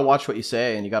 you got to watch what you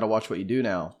say, and you got to watch what you do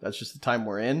now. That's just the time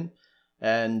we're in.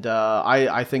 And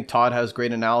I think ToD has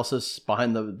great analysis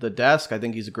behind the desk. I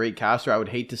think he's a great caster. I would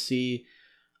hate to see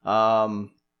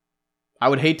him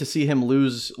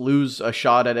lose a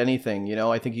shot at anything. You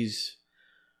know, I think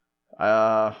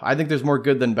I think there's more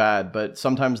good than bad, but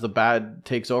sometimes the bad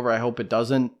takes over. I hope it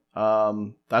doesn't.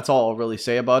 That's all I'll really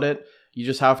say about it. You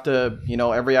just have to, you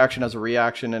know, every action has a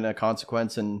reaction and a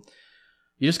consequence, and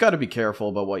you just got to be careful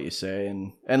about what you say.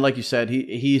 And like you said,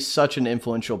 he's such an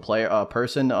influential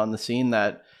person on the scene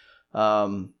that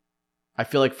I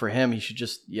feel like for him, he should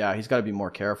just, he's got to be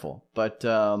more careful. But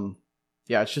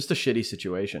it's just a shitty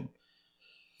situation.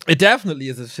 It definitely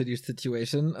is a shitty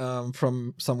situation,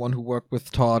 from someone who worked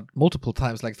with ToD multiple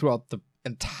times, like throughout the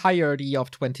entirety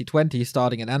of 2020,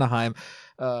 starting in Anaheim,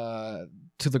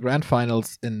 to the grand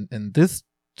finals in this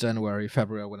January,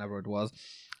 February, whenever it was.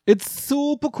 It's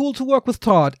super cool to work with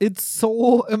ToD. It's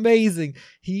so amazing.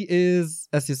 He is,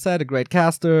 as you said, a great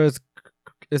caster,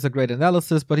 is a great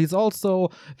analysis, but he's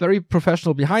also very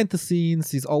professional behind the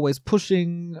scenes. He's always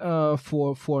pushing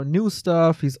for new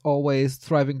stuff. He's always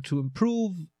striving to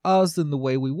improve us in the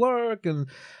way we work, and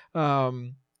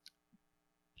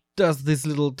does this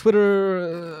little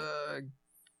Twitter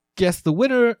guess the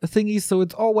winner thingy. So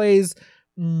it's always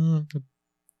ToD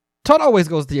always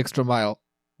goes the extra mile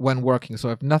when working, so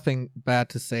I have nothing bad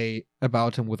to say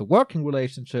about him with a working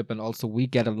relationship, and also we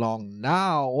get along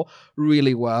now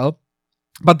really well.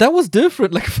 But that was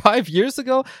different. Like 5 years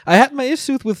ago, I had my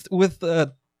issues with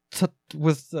ToD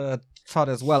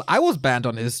as well. I was banned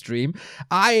on his stream.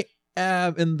 I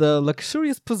am in the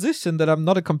luxurious position that I'm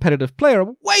not a competitive player.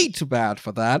 I'm way too bad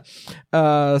for that.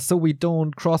 So we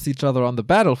don't cross each other on the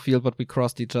battlefield, but we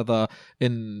crossed each other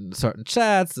in certain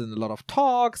chats and a lot of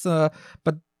talks.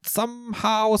 But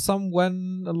somehow,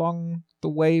 somewhen along the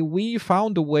way, we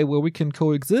found a way where we can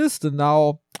coexist, and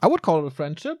now I would call it a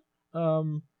friendship.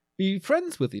 Be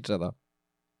friends with each other.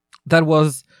 That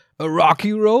was a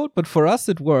rocky road, but for us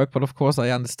it worked. But of course, I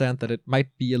understand that it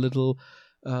might be a little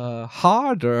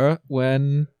harder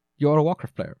when you're a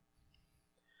Warcraft player.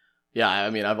 Yeah, I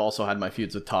mean, I've also had my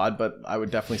feuds with ToD, but I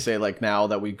would definitely say, like, now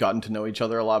that we've gotten to know each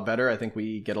other a lot better, I think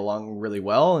we get along really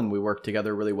well and we work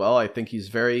together really well. I think he's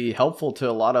very helpful to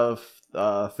a lot of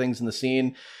things in the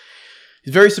scene.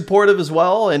 He's very supportive as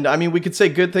well. And I mean, we could say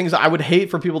good things. I would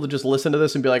hate for people to just listen to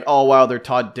this and be like, oh, wow, they're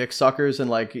ToD dick suckers. And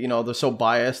like, you know, they're so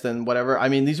biased and whatever. I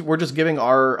mean, we're just giving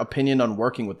our opinion on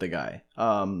working with the guy.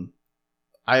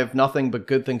 I have nothing but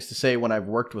good things to say when I've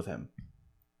worked with him.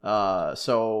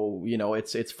 So, you know,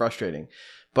 it's frustrating,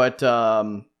 but,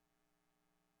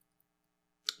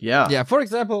 yeah. Yeah. For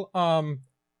example,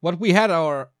 what we had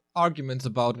our arguments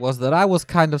about was that I was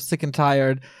kind of sick and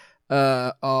tired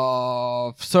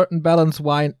of certain balance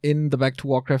wine in the Back to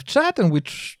Warcraft chat, and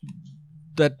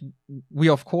that we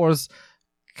of course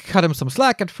cut him some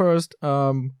slack at first,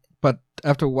 but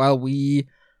after a while we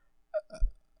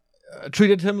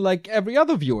treated him like every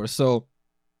other viewer. So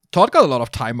ToD got a lot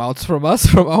of timeouts from us,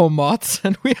 from our mods,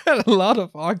 and we had a lot of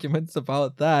arguments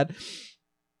about that.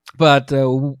 But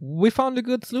we found a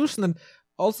good solution, and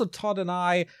also ToD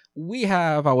and we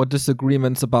have our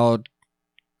disagreements about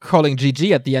calling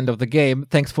GG at the end of the game.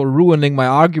 Thanks for ruining my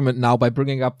argument now by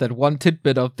bringing up that one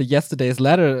tidbit of the yesterday's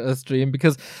ladder stream,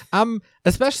 because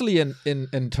especially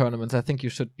in tournaments, I think you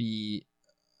should be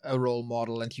a role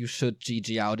model and you should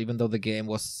GG out, even though the game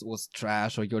was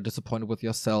trash, or you're disappointed with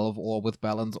yourself or with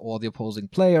balance or the opposing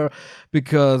player,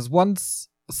 because once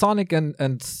Sonic and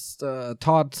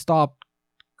ToD stopped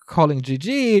calling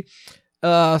GG,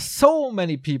 so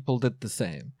many people did the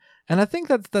same. And I think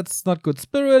that's not good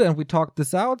spirit, and we talked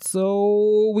this out,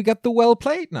 so we got the well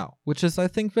played now, which is, I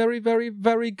think, very, very,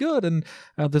 very good. And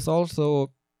this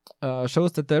also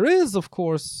shows that there is, of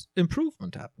course,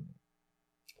 improvement happening.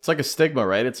 It's like a stigma,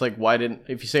 right? It's like,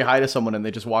 if you say hi to someone and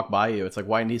they just walk by you, it's like,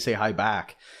 why didn't he say hi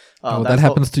back? That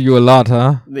happens to you a lot,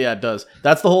 huh? Yeah, it does.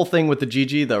 That's the whole thing with the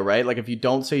GG, though, right? Like, if you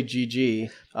don't say GG,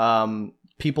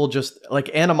 people just, like,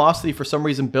 animosity for some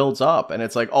reason builds up, and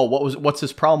it's like, oh, what's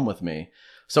his problem with me?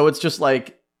 So it's just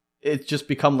like, it's just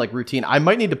become like routine. I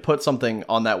might need to put something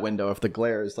on that window if the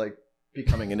glare is like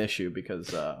becoming an issue,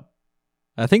 because I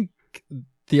think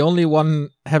the only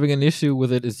one having an issue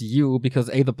with it is you, because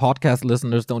the podcast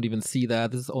listeners don't even see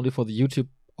that. This is only for the YouTube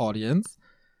audience,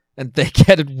 and they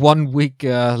get it 1 week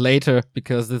later,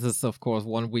 because this is, of course,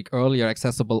 1 week earlier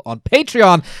accessible on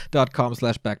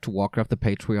patreon.com/backtowarcraft, the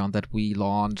Patreon that we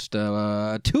launched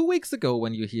 2 weeks ago.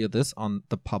 When you hear this on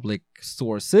the public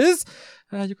sources,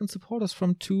 you can support us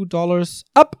from $2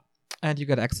 up, and you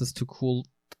get access to cool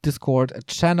Discord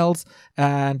channels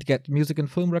and get music and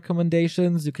film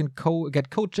recommendations. You can get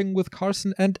coaching with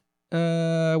Carson and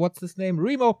what's his name,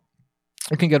 Remo.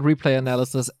 You can get replay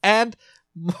analysis and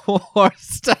more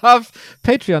stuff.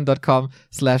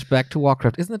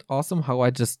 Patreon.com/backtowarcraft. Isn't it awesome how I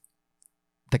just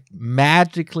like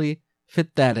magically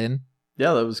fit that in?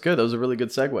 Yeah, that was good. That was a really good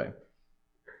segue.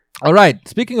 All right.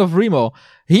 Speaking of Remo,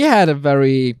 he had a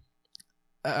very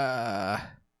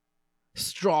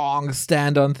strong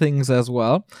stand on things as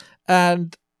well.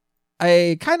 And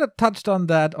I kind of touched on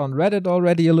that on Reddit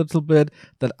already a little bit,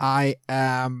 that I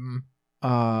am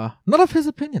not of his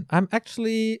opinion. I'm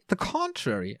actually the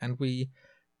contrary. And we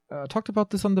talked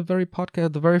about this on the very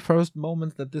podcast, the very first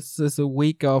moment, that this is a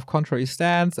week of contrary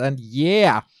stands. And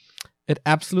yeah, it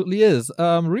absolutely is.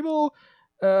 Remo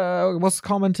was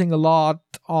commenting a lot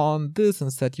on this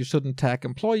and said you shouldn't tag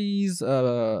employees.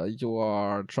 You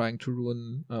are trying to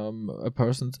ruin a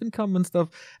person's income and stuff.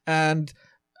 And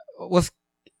was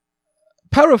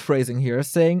paraphrasing here,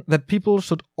 saying that people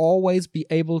should always be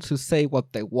able to say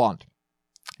what they want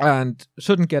and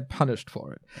shouldn't get punished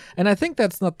for it. And I think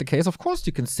that's not the case. Of course,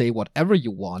 you can say whatever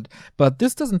you want, but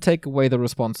this doesn't take away the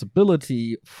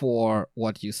responsibility for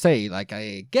what you say. Like,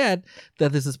 I get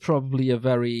that this is probably a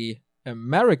very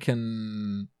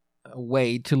American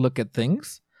way to look at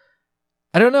things.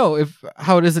 I don't know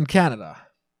how it is in Canada.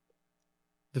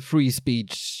 The free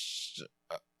speech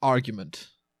argument.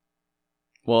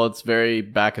 Well, it's very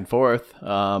back and forth.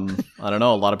 I don't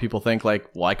know. A lot of people think like,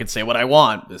 well, I can say what I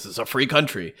want. This is a free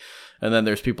country. And then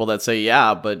there's people that say,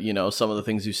 yeah, but you know, some of the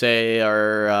things you say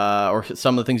are, or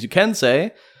some of the things you can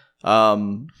say, have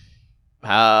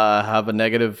a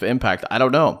negative impact. I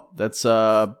don't know. That's,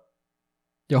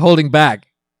 you're holding back.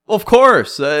 Of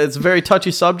course. It's a very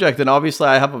touchy subject. And obviously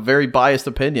I have a very biased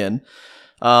opinion.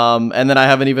 And then I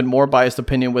have an even more biased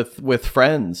opinion with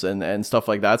friends and stuff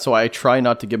like that. So I try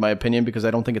not to give my opinion because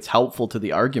I don't think it's helpful to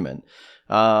the argument.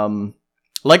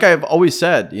 Like I've always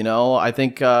said, you know, I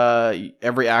think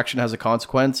every action has a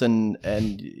consequence,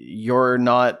 and you're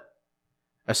not,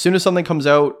 as soon as something comes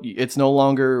out, it's no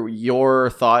longer your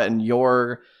thought and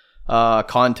your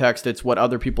context. It's what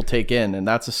other people take in. And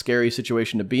that's a scary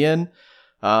situation to be in.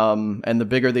 And the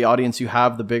bigger the audience you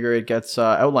have, the bigger it gets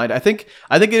outlined. I think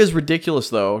it is ridiculous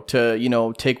though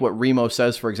to take what Remo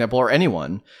says, for example, or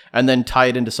anyone, and then tie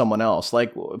it into someone else.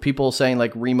 Like people saying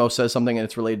like Remo says something and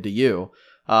it's related to you.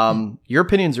 Your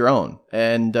opinion's your own,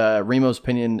 and Remo's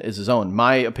opinion is his own.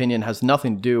 My opinion has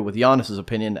nothing to do with Giannis's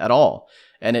opinion at all,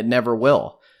 and it never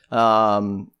will.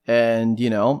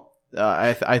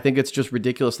 I think it's just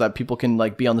ridiculous that people can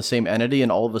like be on the same entity and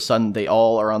all of a sudden they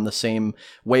all are on the same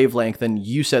wavelength. And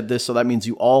you said this, so that means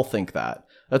you all think that.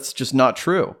 That's just not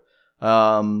true.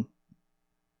 And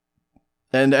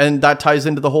that ties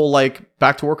into the whole like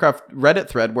Back to Warcraft Reddit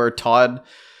thread where ToD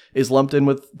is lumped in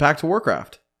with Back to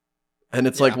Warcraft. And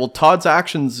it's like, well, ToD's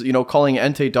actions, calling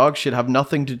EnTe dog shit have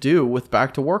nothing to do with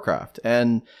Back to Warcraft.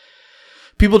 And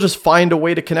people just find a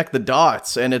way to connect the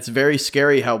dots, and it's very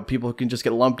scary how people can just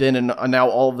get lumped in, and now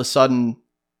all of a sudden,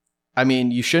 I mean,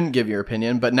 you shouldn't give your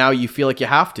opinion, but now you feel like you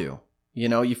have to.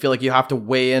 You feel like you have to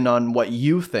weigh in on what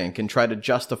you think and try to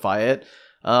justify it.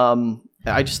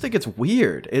 I just think it's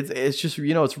weird. It's just,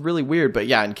 it's really weird. But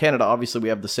yeah, in Canada, obviously, we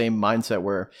have the same mindset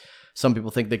where some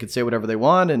people think they could say whatever they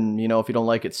want, and, if you don't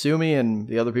like it, sue me. And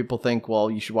the other people think, well,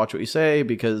 you should watch what you say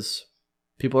because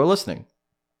people are listening.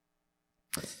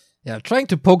 Yeah, I'm trying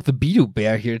to poke the Bidu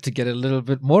bear here to get a little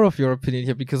bit more of your opinion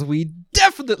here, because we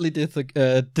definitely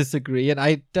disagree, and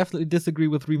I definitely disagree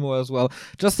with Remo as well.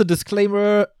 Just a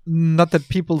disclaimer, not that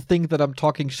people think that I'm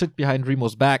talking shit behind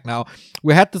Remo's back now.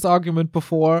 We had this argument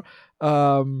before,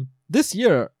 this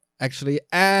year, actually,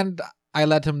 and I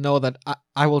let him know that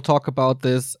I will talk about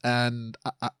this, and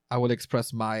I will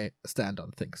express my stand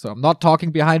on things. So I'm not talking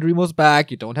behind Remo's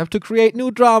back. You don't have to create new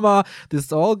drama. This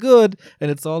is all good, and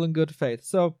it's all in good faith.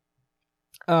 So,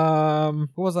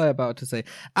 what was I about to say?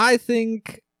 I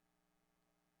think,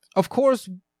 of course,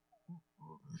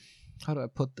 how do I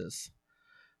put this?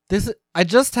 I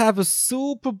just have a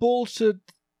super bullshit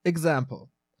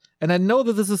example. And I know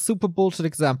that this is a super bullshit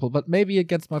example, but maybe it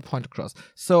gets my point across.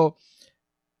 So,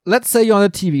 let's say you're on a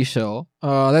TV show,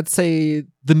 let's say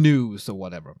the news or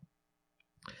whatever.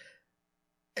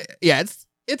 Yeah,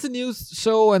 it's a news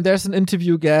show and there's an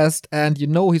interview guest and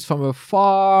he's from a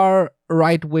far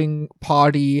right-wing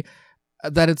party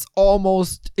that it's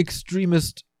almost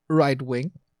extremist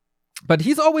right-wing. But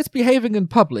he's always behaving in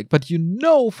public. But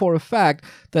for a fact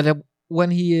that when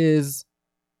he is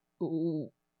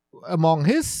among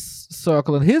his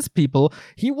circle and his people,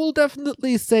 he will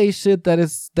definitely say shit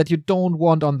that you don't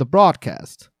want on the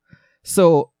broadcast.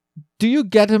 So, do you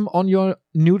get him on your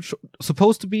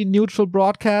supposed to be neutral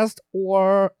broadcast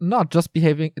or not? Just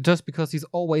because he's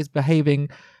always behaving,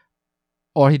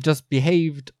 or he just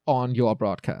behaved on your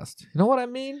broadcast. You know what I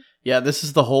mean? Yeah, this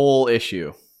is the whole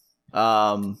issue,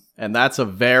 and that's a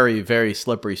very, very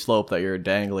slippery slope that you're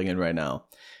dangling in right now,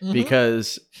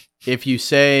 because. If you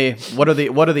say, what are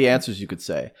the answers you could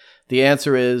say? The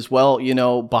answer is, well,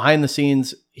 behind the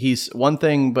scenes, he's one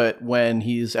thing, but when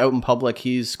he's out in public,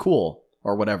 he's cool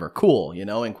or whatever. Cool,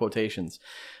 in quotations.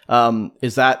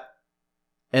 Is that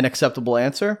an acceptable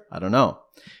answer? I don't know.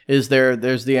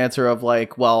 There's the answer of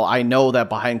like, well, I know that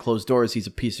behind closed doors, he's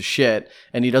a piece of shit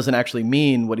and he doesn't actually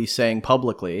mean what he's saying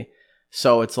publicly.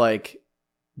 So it's like,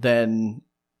 then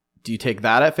do you take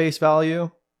that at face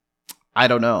value? I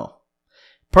don't know.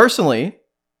 Personally,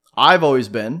 I've always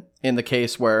been in the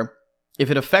case where if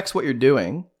it affects what you're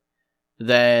doing,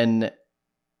 then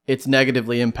it's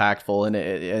negatively impactful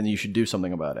and you should do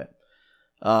something about it.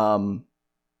 I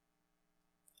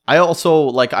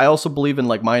also believe in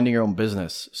like minding your own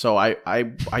business. So I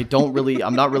don't really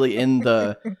I'm not really in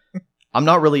the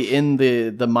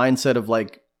mindset of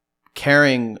like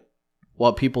caring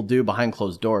what people do behind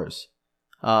closed doors.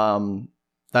 That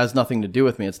has nothing to do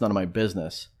with me. It's none of my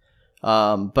business.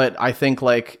 But I think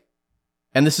like,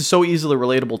 and this is so easily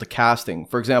relatable to casting.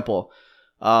 For example,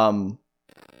 I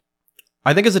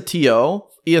think as a TO,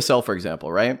 ESL, for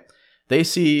example, right? They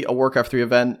see a Warcraft 3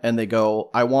 event and they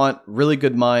go, I want really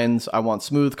good minds. I want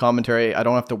smooth commentary. I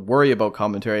don't have to worry about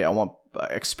commentary. I want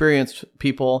experienced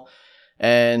people.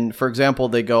 And for example,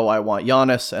 they go, I want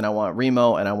Giannis and I want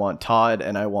Remo and I want ToD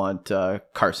and I want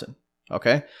Carson.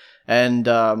 Okay.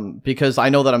 And because I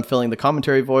know that I'm filling the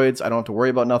commentary voids, I don't have to worry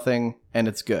about nothing, and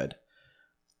it's good.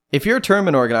 If you're a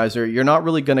tournament organizer, you're not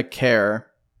really going to care.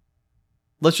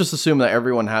 Let's just assume that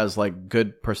everyone has like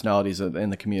good personalities in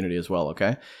the community as well,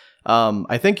 okay?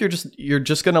 I think you're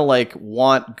just going to like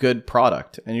want good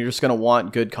product, and you're just going to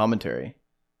want good commentary.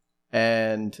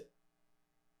 And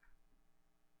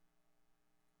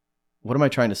what am I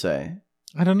trying to say?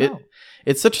 I don't know.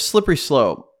 It's such a slippery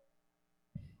slope.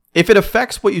 If it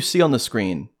affects what you see on the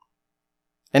screen,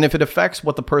 and if it affects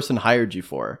what the person hired you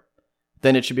for,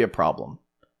 then it should be a problem.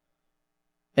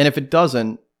 And if it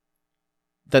doesn't,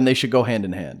 then they should go hand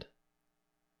in hand.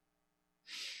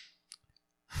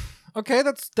 Okay,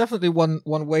 that's definitely one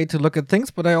way to look at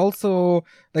things, but I also,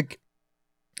 like,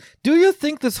 do you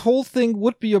think this whole thing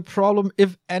would be a problem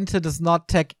if EnTe does not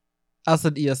tag us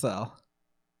at ESL?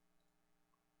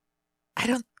 I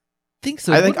don't think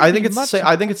so. I think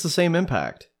it's the same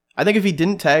impact. I think if he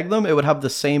didn't tag them, it would have the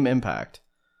same impact.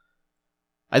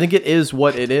 I think it is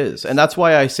what it is. And that's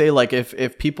why I say, like,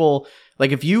 if people,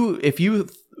 like, if you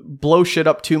blow shit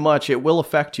up too much, it will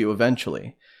affect you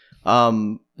eventually.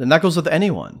 And that goes with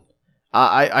anyone.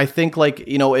 I think, like,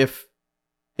 you know, if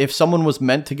someone was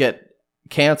meant to get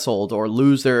canceled or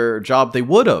lose their job, they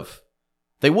would have.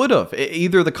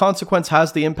 Either the consequence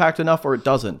has the impact enough or it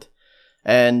doesn't.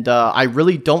 And I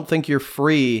really don't think you're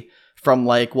free from,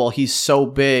 like, well, he's so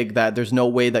big that there's no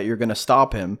way that you're going to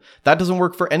stop him. That doesn't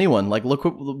work for anyone. Like, look,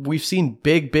 we've seen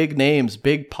big names,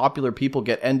 big popular people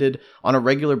get ended on a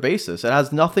regular basis. It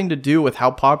has nothing to do with how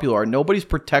popular are. Nobody's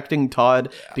protecting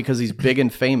ToD because he's big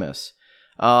and famous.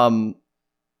 The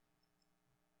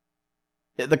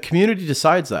community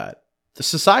decides that. The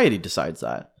society decides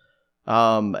that.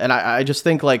 And I just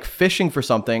think, like, fishing for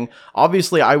something,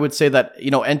 obviously I would say that,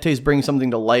 you know, EnTe's bringing something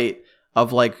to light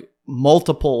of, like,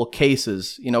 multiple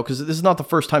cases, you know, because this is not the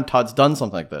first time ToD's done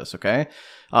something like this, okay?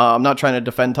 I'm not trying to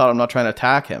defend ToD, I'm not trying to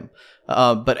attack him.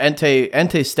 But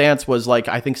EnTe's stance was, like,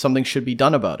 I think something should be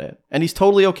done about it. And he's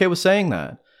totally okay with saying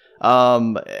that.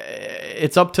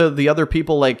 It's up to the other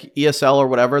people, like ESL or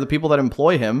whatever, the people that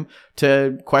employ him,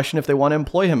 to question if they want to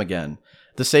employ him again.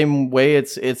 The same way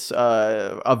it's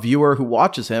a viewer who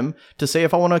watches him to say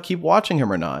if I want to keep watching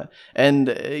him or not.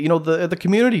 And, you know, the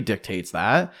community dictates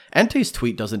that. EnTe's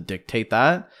tweet doesn't dictate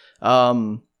that.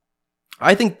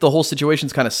 I think the whole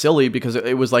situation's kind of silly because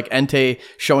it was like EnTe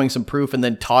showing some proof and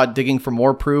then ToD digging for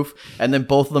more proof, and then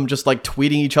both of them just, like,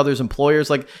 tweeting each other's employers.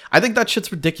 Like, I think that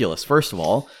shit's ridiculous, first of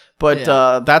all.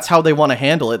 But that's how they want to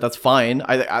handle it. That's fine.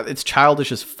 It's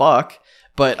childish as fuck.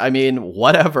 But, I mean,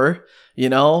 whatever. You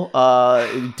know,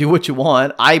 do what you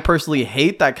want. I personally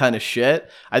hate that kind of shit.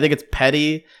 I think it's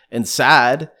petty and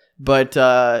sad, but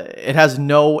it has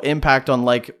no impact on,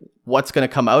 like, what's going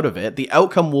to come out of it. The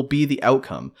outcome will be the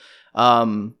outcome.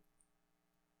 And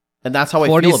that's how I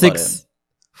feel about it.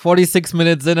 46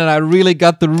 minutes in, and I really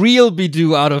got the real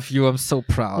Bidou out of you. I'm so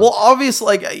proud. Well, obviously,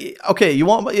 like, okay, if you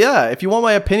want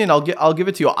my opinion, I'll give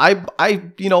it to you.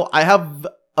 I have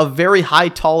a very high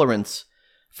tolerance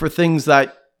for things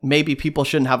that maybe people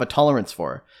shouldn't have a tolerance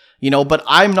for, you know, but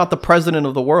I'm not the president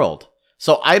of the world.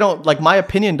 So I don't, like, my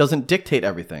opinion doesn't dictate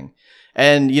everything.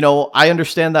 And, you know, I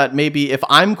understand that maybe if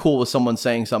I'm cool with someone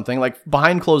saying something, like,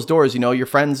 behind closed doors, you know, your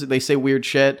friends, they say weird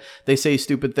shit. They say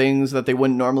stupid things that they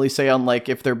wouldn't normally say on, like,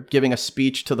 if they're giving a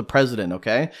speech to the president,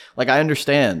 okay? Like, I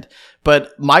understand.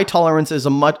 But my tolerance is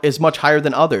much higher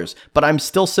than others. But I'm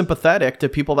still sympathetic to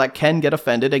people that can get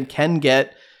offended and can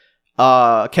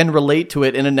relate to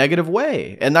it in a negative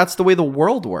way. And that's the way the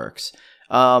world works.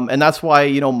 And that's why,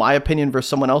 you know, my opinion versus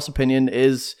someone else's opinion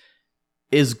is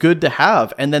good to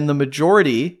have. And then the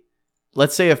majority,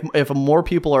 let's say if more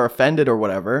people are offended or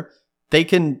whatever, they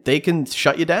can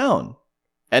shut you down.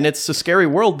 And it's a scary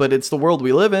world, but it's the world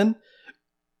we live in.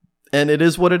 And it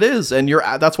is what it is. And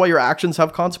that's why your actions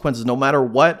have consequences, no matter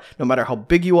what, no matter how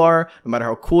big you are, no matter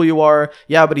how cool you are.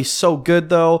 Yeah, but he's so good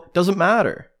though. Doesn't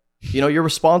matter. You know, you're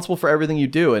responsible for everything you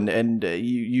do, and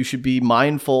you should be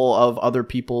mindful of other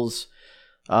people's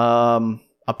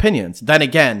opinions. Then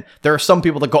again, there are some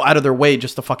people that go out of their way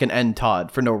just to fucking end ToD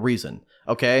for no reason,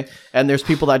 okay? And there's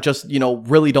people that just, you know,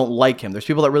 really don't like him. There's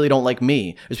people that really don't like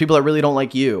me. There's people that really don't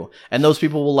like you. And those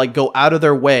people will, like, go out of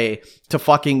their way to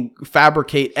fucking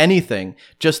fabricate anything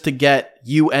just to get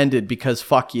you ended because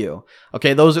fuck you.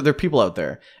 Okay, there are people out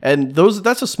there. And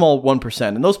that's a small 1%,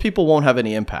 and those people won't have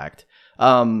any impact.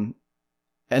 And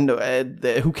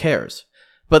who cares?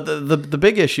 But the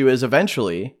big issue is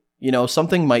eventually, you know,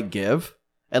 something might give.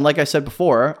 And like I said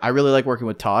before, I really like working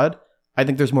with ToD. I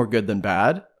think there's more good than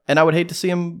bad. And I would hate to see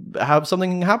him have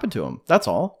something happen to him. That's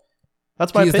all.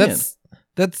 That's my opinion.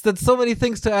 That's so many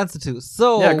things to answer to.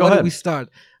 So yeah, go ahead. Do we start?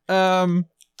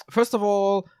 First of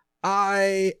all,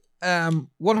 I am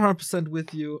 100%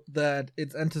 with you that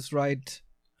it's EnTe's right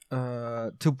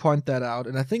to point that out,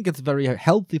 and I think it's very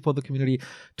healthy for the community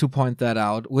to point that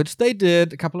out, which they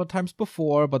did a couple of times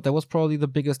before, but that was probably the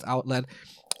biggest outlet.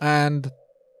 And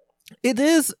it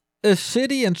is a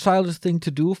shitty and childish thing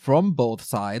to do from both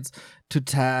sides, to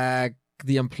tag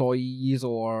the employees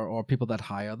or people that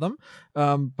hire them.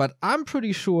 But I'm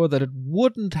pretty sure that it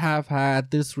wouldn't have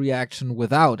had this reaction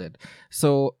without it.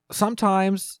 So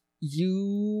sometimes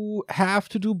you have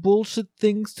to do bullshit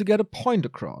things to get a point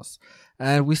across.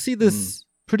 And we see this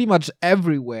pretty much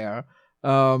everywhere.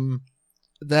 Sometimes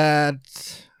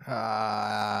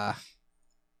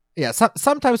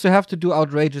we have to do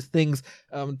outrageous things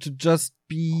to just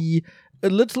be a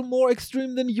little more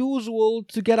extreme than usual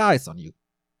to get eyes on you.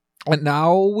 And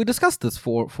now we discussed this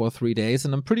for 3 days,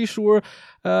 and I'm pretty sure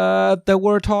there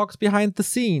were talks behind the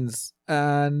scenes,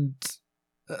 and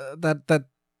that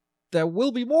there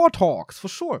will be more talks for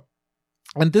sure.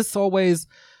 And this always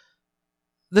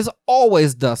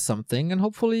does something, and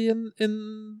hopefully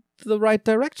in the right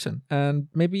direction. And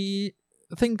maybe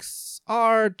things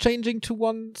are changing to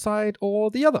one side or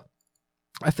the other.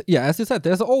 As you said,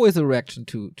 there's always a reaction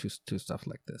to stuff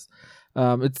like this.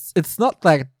 It's not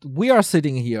like we are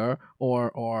sitting here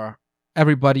or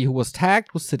everybody who was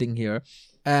tagged was sitting here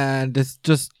and is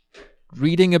just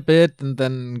reading a bit and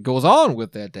then goes on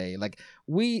with their day. Like,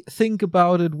 we think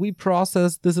about it, we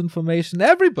process this information.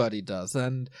 Everybody does,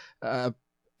 and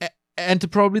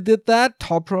EnTe probably did that.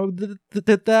 ToD probably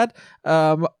did that.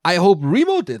 I hope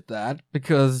Remo did that,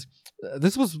 because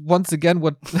this was once again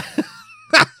what.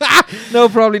 No,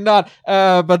 probably not.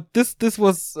 But this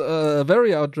was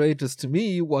very outrageous to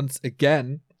me once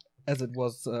again, as it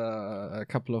was a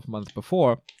couple of months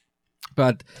before.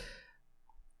 But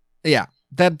yeah,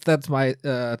 that's my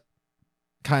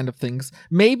kind of things.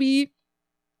 Maybe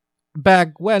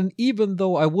back when, even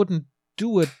though I wouldn't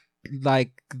do it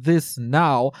like this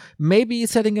now, maybe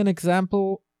setting an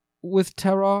example with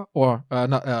Terra, or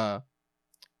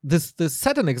this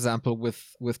set an example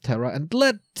with Terra and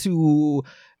led to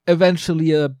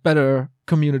eventually a better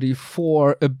community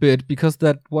for a bit, because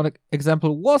that one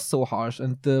example was so harsh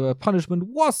and the punishment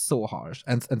was so harsh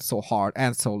and so hard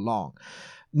and so long.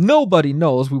 Nobody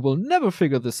knows. We will never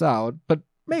figure this out, but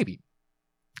maybe.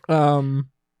 So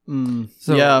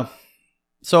yeah.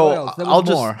 So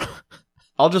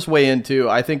I'll just weigh in too.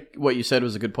 I think what you said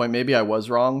was a good point. Maybe I was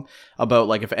wrong about,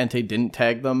 like, if EnTe didn't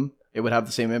tag them, it would have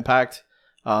the same impact.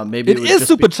 Maybe it is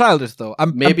super childish, though.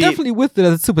 I'm definitely with it.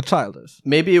 It's super childish.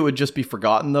 Maybe it would just be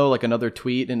forgotten, though, like another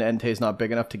tweet, and EnTe's not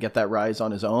big enough to get that rise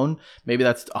on his own. Maybe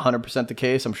that's 100% the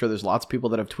case. I'm sure there's lots of people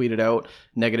that have tweeted out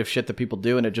negative shit that people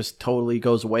do, and it just totally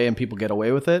goes away and people get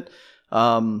away with it.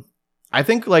 I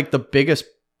think, like, the biggest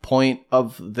point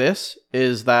of this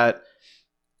is that,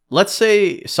 let's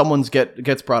say someone's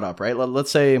gets brought up, right?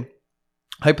 Let's say,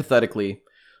 hypothetically,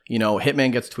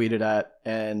 Hitman gets tweeted at,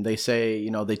 and they say,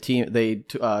 they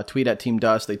tweet at Team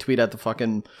Dust, they tweet at the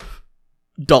fucking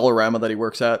Dollarama that he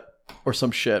works at, or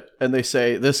some shit, and they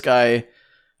say, this guy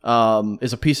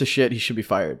is a piece of shit, he should be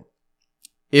fired.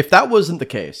 If that wasn't the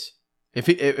case, if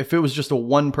it was just a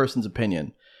one person's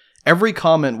opinion, every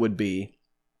comment would be,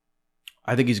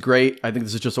 I think he's great, I think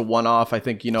this is just a one-off, I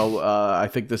think, I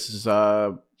think this is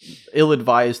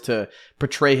ill-advised to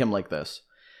portray him like this.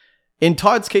 In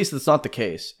ToD's case, that's not the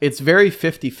case. It's very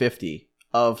 50-50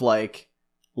 of, like,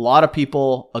 a lot of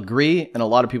people agree and a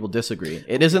lot of people disagree.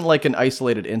 It isn't like an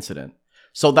isolated incident.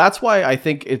 So that's why I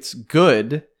think it's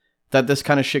good that this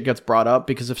kind of shit gets brought up,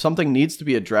 because if something needs to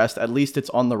be addressed, at least it's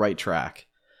on the right track.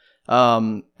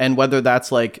 And whether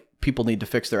that's, like, people need to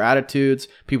fix their attitudes,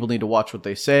 people need to watch what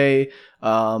they say,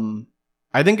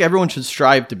 I think everyone should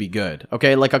strive to be good,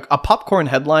 okay? Like, a popcorn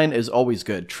headline is always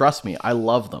good. Trust me, I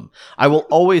love them. I will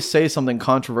always say something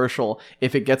controversial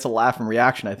if it gets a laugh and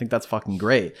reaction. I think that's fucking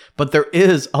great. But there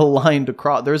is a line to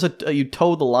cross. There's you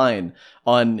toe the line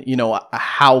on,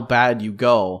 how bad you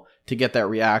go to get that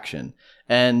reaction.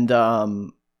 And, I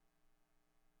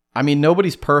mean,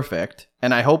 nobody's perfect.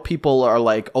 And I hope people are,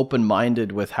 like,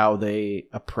 open-minded with how they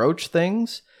approach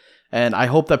things. And I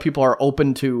hope that people are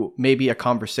open to maybe a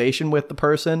conversation with the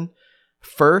person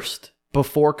first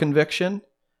before conviction.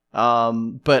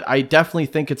 But I definitely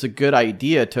think it's a good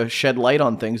idea to shed light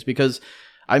on things, because,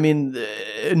 I mean,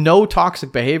 no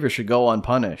toxic behavior should go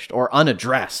unpunished or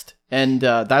unaddressed. And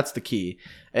that's the key,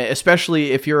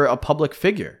 especially if you're a public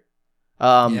figure.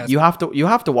 Yes. You have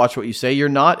to watch what you say. You're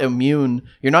not immune.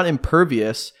 You're not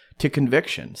impervious to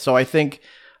conviction. So I think...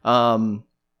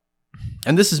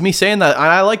 and this is me saying that, and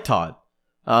I like ToD.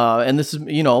 And this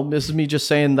is me just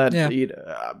saying that,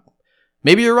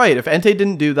 maybe you're right. If EnTe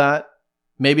didn't do that,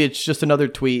 maybe it's just another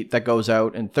tweet that goes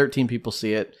out and 13 people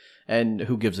see it, and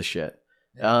who gives a shit?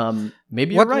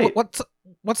 Maybe you're right.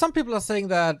 What some people are saying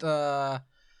that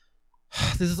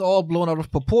this is all blown out of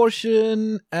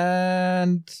proportion,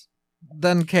 and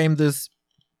then came this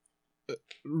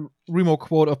Remo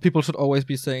quote of people should always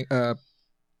be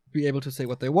able to say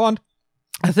what they want.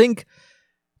 I think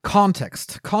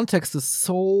context is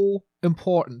so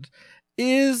important.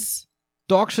 Is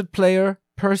dogshit player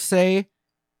per se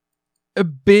a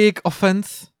big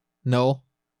offense? No.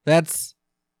 That's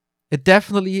It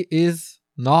definitely is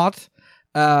not.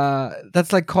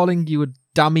 That's like calling you a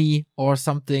dummy or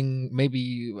something,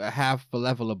 maybe half a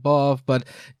level above, but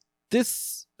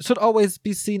this should always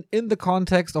be seen in the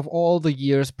context of all the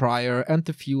years prior and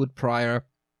the feud prior.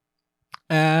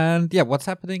 And yeah, what's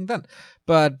happening then?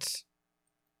 But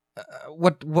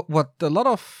what a lot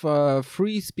of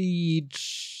free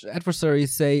speech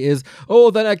adversaries say is,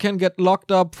 oh, then I can get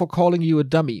locked up for calling you a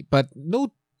dummy. But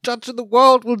no judge in the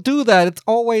world will do that. It's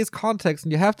always context,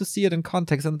 and you have to see it in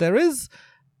context. And there is,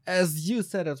 as you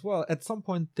said as well, at some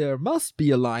point there must be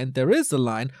a line. There is a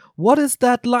line. What is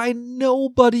that line?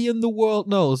 Nobody in the world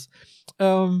knows.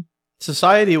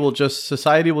 Society will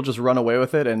just run away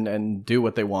with it and do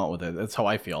what they want with it. That's how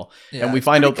I feel. Yeah, and we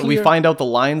find out the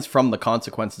lines from the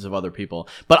consequences of other people.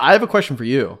 But I have a question for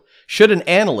you. Should an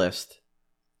analyst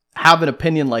have an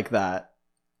opinion like that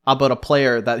about a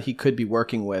player that he could be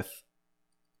working with?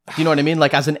 Do you know what I mean?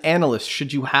 Like, as an analyst,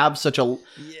 should you have such an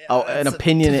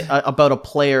opinion about a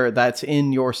player that's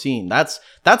in your scene? That's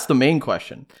the main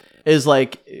question. Is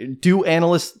like, do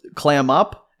analysts clam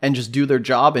up and just do their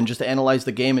job and just analyze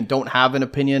the game and don't have an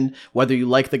opinion, whether you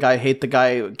like the guy, hate the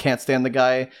guy, can't stand the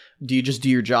guy? Do you just do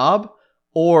your job?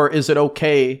 Or is it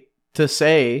okay to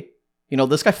say,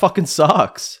 this guy fucking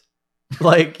sucks?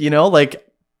 Like,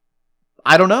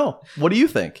 I don't know. What do you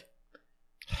think?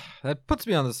 That puts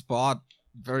me on the spot.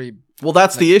 Very well.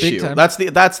 That's the issue. That's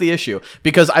the issue,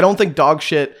 because I don't think dog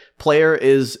shit player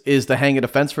is the hang of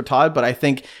defense for ToD, but I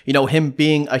think him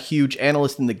being a huge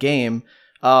analyst in the game,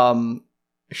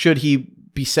 should he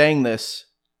be saying this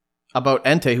about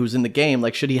EnTe, who's in the game?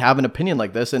 Like, should he have an opinion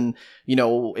like this? And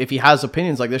if he has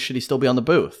opinions like this, should he still be on the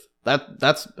booth?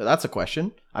 That's a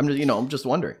question. I'm just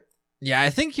wondering. Yeah,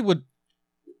 I think he would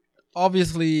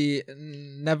obviously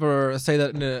never say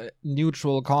that in a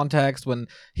neutral context when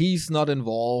he's not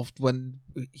involved, when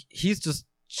he's just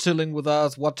chilling with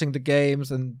us, watching the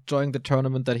games, enjoying the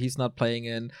tournament that he's not playing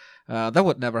in. That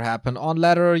would never happen. On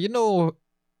ladder,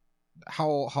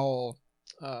 how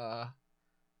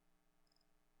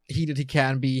heated he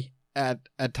can be at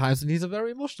times, and he's a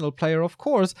very emotional player, of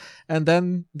course. And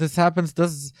then this happens.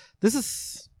 This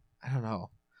is, I don't know.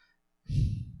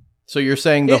 So you're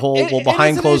saying the whole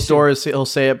behind closed doors he'll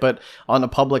say it, but on a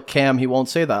public cam he won't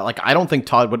say that. Like, I don't think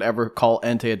ToD would ever call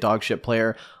EnTe a dog shit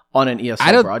player on an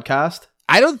ESL broadcast.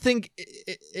 I don't think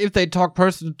if they talk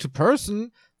person to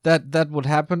person that would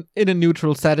happen in a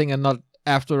neutral setting and not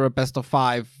after a best of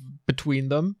 5 between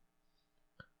them.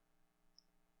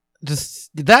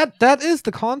 Just that is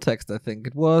the context. I think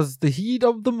it was the heat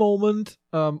of the moment.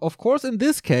 Of course, in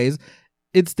this case,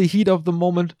 it's the heat of the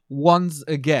moment once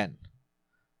again.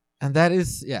 And that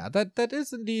is, that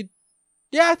is indeed,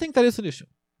 I think that is an issue.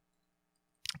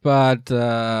 But,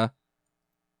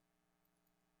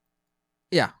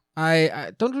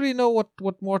 I don't really know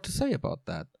what more to say about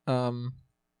that. And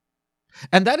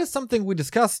that is something we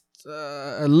discussed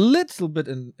a little bit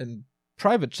in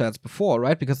private chats before,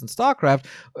 right? Because in StarCraft,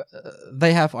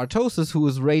 they have Artosis, who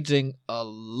is raging a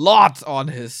lot on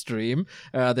his stream.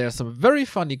 There are some very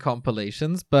funny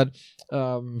compilations, but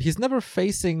he's never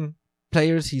facing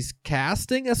players he's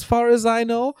casting, as far as I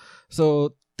know.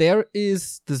 So there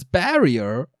is this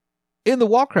barrier in the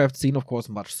Warcraft scene, of course,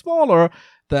 much smaller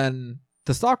than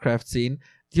the StarCraft scene.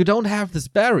 You don't have this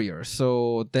barrier,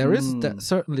 so there is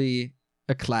certainly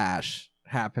a clash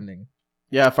happening.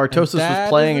 Yeah, if Artosis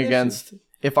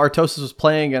was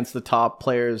playing against the top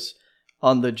players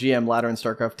on the GM ladder in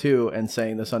StarCraft 2 and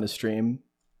saying this on his stream,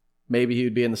 maybe he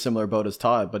would be in the similar boat as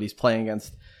ToD, but he's playing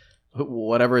against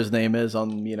whatever his name is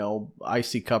on,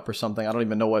 IC Cup or something. I don't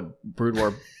even know what Brood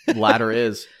War ladder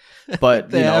is, but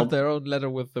they have their own ladder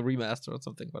with the remaster or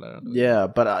something, but I don't know. Yeah,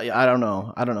 but I don't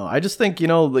know. I just think, you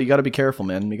got to be careful,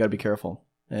 man. You got to be careful.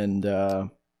 And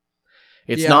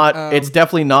it's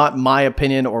definitely not my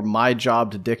opinion or my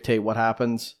job to dictate what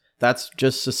happens. That's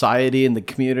just society and the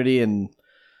community, and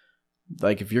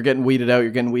like, if you're getting weeded out,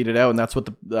 you're getting weeded out, and that's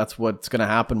what's going to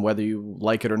happen, whether you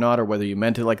like it or not, or whether you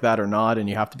meant it like that or not, and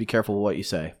you have to be careful with what you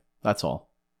say. That's all.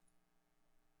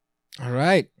 All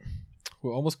right.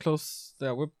 We're almost close.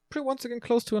 Yeah, we're once again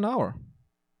close to an hour.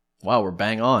 Wow, we're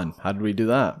bang on. How did we do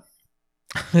that?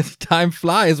 Time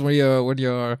flies when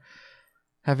you're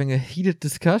having a heated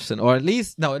discussion, or at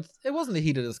least, no, it wasn't a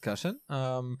heated discussion.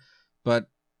 But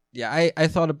yeah, I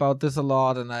thought about this a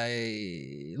lot, and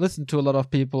I listened to a lot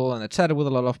of people, and I chatted with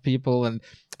a lot of people, and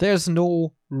there's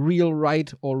no real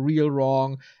right or real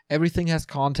wrong. Everything has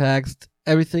context.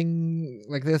 Everything,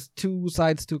 like, there's two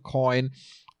sides to a coin.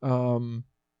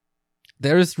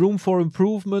 There is room for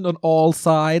improvement on all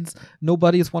sides.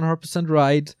 Nobody is 100%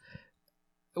 right.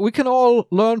 we can all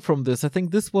learn from this. I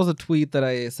think this was a tweet that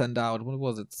I sent out. When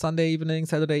was it? Sunday evening,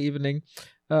 Saturday evening.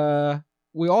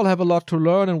 We all have a lot to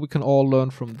learn, and we can all learn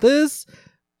from this.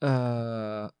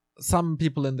 Some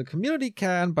people in the community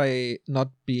can by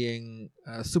not being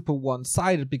super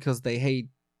one-sided because they hate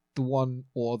the one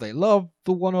or they love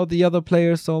the one or the other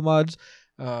player so much.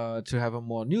 To have a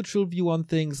more neutral view on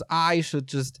things. I should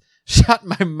just shut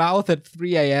my mouth at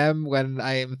 3 a.m. when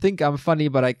I think I'm funny,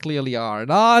 but I clearly are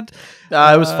not.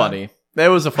 It was funny. It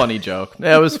was a funny joke.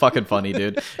 It was fucking funny,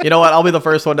 dude. You know what? I'll be the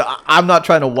first one I'm not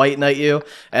trying to white knight you,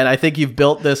 and I think you've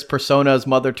built this persona as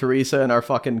Mother Teresa in our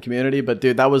fucking community, but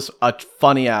dude, that was a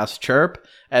funny-ass chirp,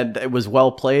 and it was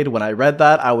well played. When I read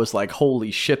that, I was like,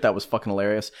 holy shit, that was fucking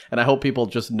hilarious, and I hope people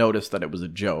just noticed that it was a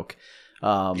joke.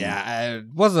 It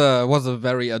was a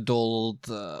very adult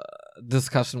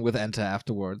discussion with EnTe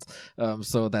afterwards.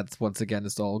 So that's once again,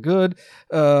 it's all good.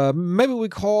 Maybe we we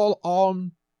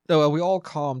all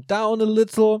calm down a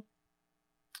little.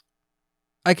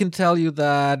 I can tell you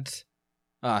that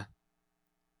I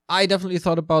definitely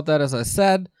thought about that, as I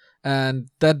said. And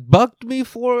that bugged me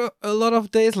for a lot of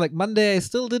days. Like Monday, I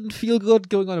still didn't feel good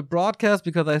going on a broadcast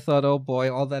because I thought, oh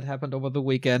boy, all that happened over the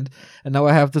weekend. And now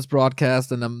I have this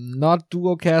broadcast and I'm not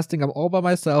duo casting. I'm all by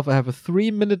myself. I have a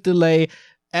 3-minute delay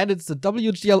and it's the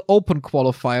WGL Open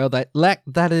qualifier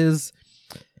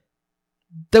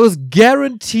there was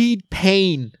guaranteed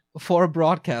pain for a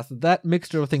broadcast. That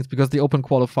mixture of things, because the Open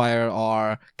qualifier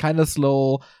are kind of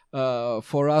slow.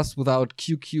 For us, without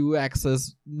QQ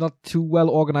access, not too well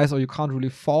organized, or you can't really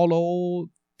follow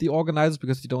the organizers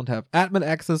because you don't have admin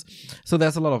access. So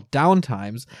there's a lot of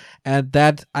downtimes, and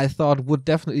that I thought would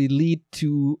definitely lead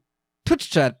to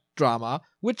Twitch chat drama,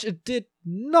 which it did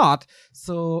not.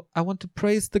 So I want to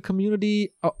praise the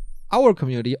community, our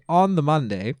community, on the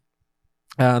Monday.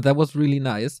 That was really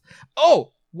nice.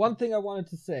 Oh, one thing I wanted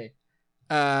to say.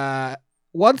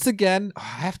 Once again, I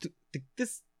have to.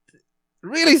 This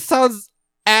really sounds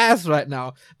ass right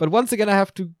now, but once again I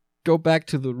have to go back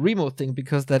to the Remo thing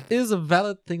because that is a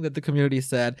valid thing that the community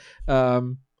said,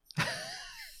 and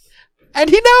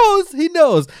he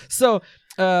knows. So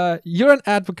you're an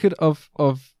advocate of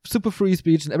super free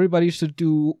speech and everybody should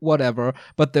do whatever,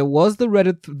 but there was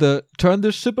the turn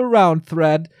the ship around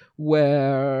thread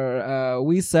where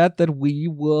we said that we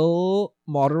will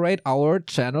moderate our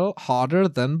channel harder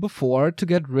than before to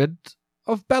get rid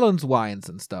of balance whines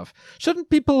and stuff. Shouldn't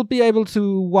people be able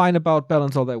to whine about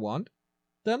balance all they want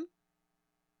then?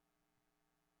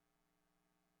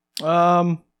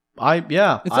 I'm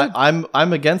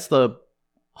against the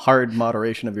hard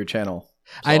moderation of your channel.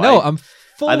 So I know.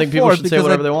 I think people should say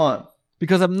whatever they want.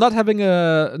 Because I'm not having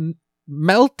a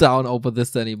meltdown over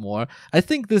this anymore. I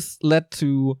think this led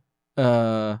to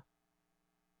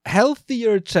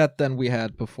healthier chat than we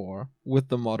had before with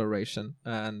the moderation.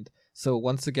 And so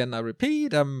once again, I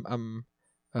repeat, I'm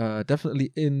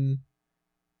definitely in,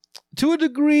 to a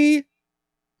degree.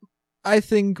 I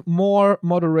think more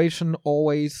moderation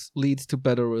always leads to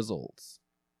better results.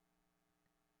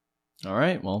 All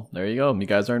right, well, there you go. You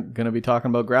guys aren't going to be talking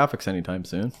about graphics anytime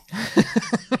soon.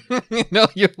 No,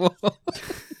 you won't.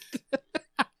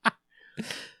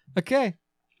 Okay.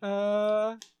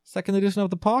 Second edition of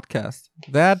the podcast.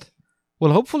 That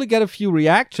will hopefully get a few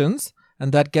reactions.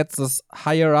 And that gets us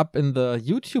higher up in the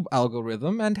YouTube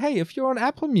algorithm. And hey, if you're on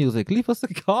Apple Music, leave us a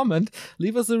comment,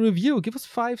 leave us a review, give us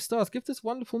 5 stars, give this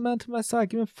wonderful man to my side,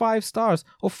 give him 5 stars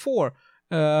or 4,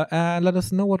 and let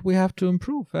us know what we have to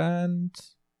improve. And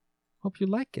hope you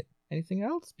like it. Anything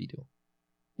else, Bido?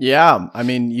 Yeah, I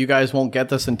mean, you guys won't get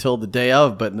this until the day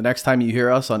of, but the next time you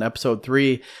hear us on episode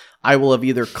 3, I will have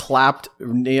either clapped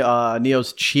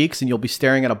Neo's cheeks and you'll be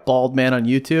staring at a bald man on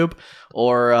YouTube,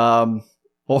 or I'm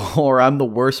the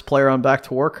worst player on Back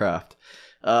to Warcraft.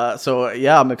 So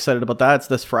yeah, I'm excited about that. It's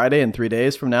this Friday in 3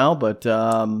 days from now, but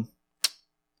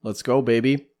let's go,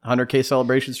 baby. 100K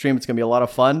celebration stream. It's going to be a lot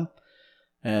of fun.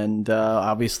 And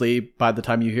obviously, by the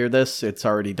time you hear this, it's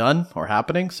already done or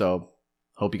happening. So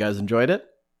hope you guys enjoyed it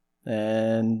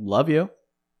and love you.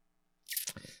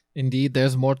 Indeed,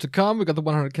 there's more to come. We got the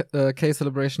 100K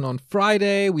celebration on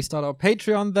Friday. We start our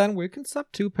Patreon then, where you can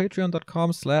sub to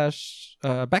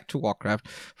patreon.com/Back to Warcraft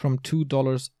from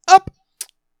 $2 up.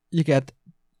 You get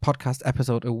podcast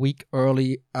episode a week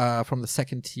early from the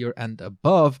 2nd tier and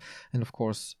above. And of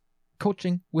course,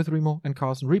 coaching with Remo and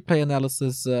Carson, replay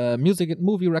analysis, music and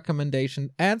movie recommendation,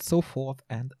 and so forth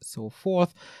and so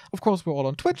forth. Of course, we're all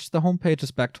on Twitch. The homepage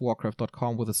is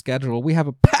backtowarcraft.com with a schedule. We have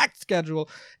a packed schedule.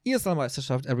 ESL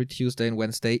Meisterschaft every Tuesday and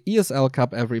Wednesday. ESL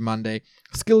Cup every Monday.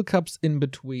 Skill Cups in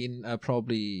between,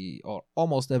 probably or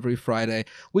almost every Friday.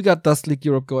 We got Dust League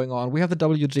Europe going on. We have the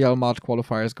WGL March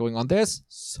qualifiers going on. There's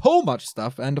so much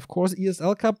stuff. And of course,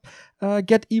 ESL Cup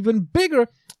get even bigger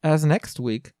as next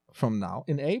week from now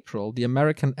in April, the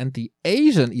American and the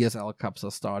Asian ESL Cups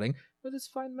are starting. But this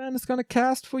fine man is going to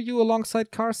cast for you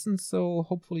alongside Carson, so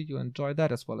hopefully you enjoy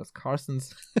that as well as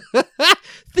Carson's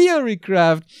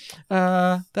Theorycraft.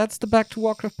 That's the Back to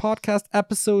Warcraft podcast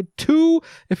episode 2.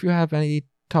 If you have any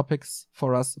topics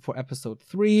for us for episode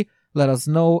 3, let us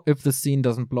know if the scene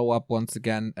doesn't blow up once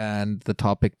again and the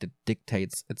topic that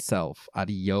dictates itself.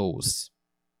 Adios.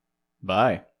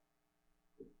 Bye.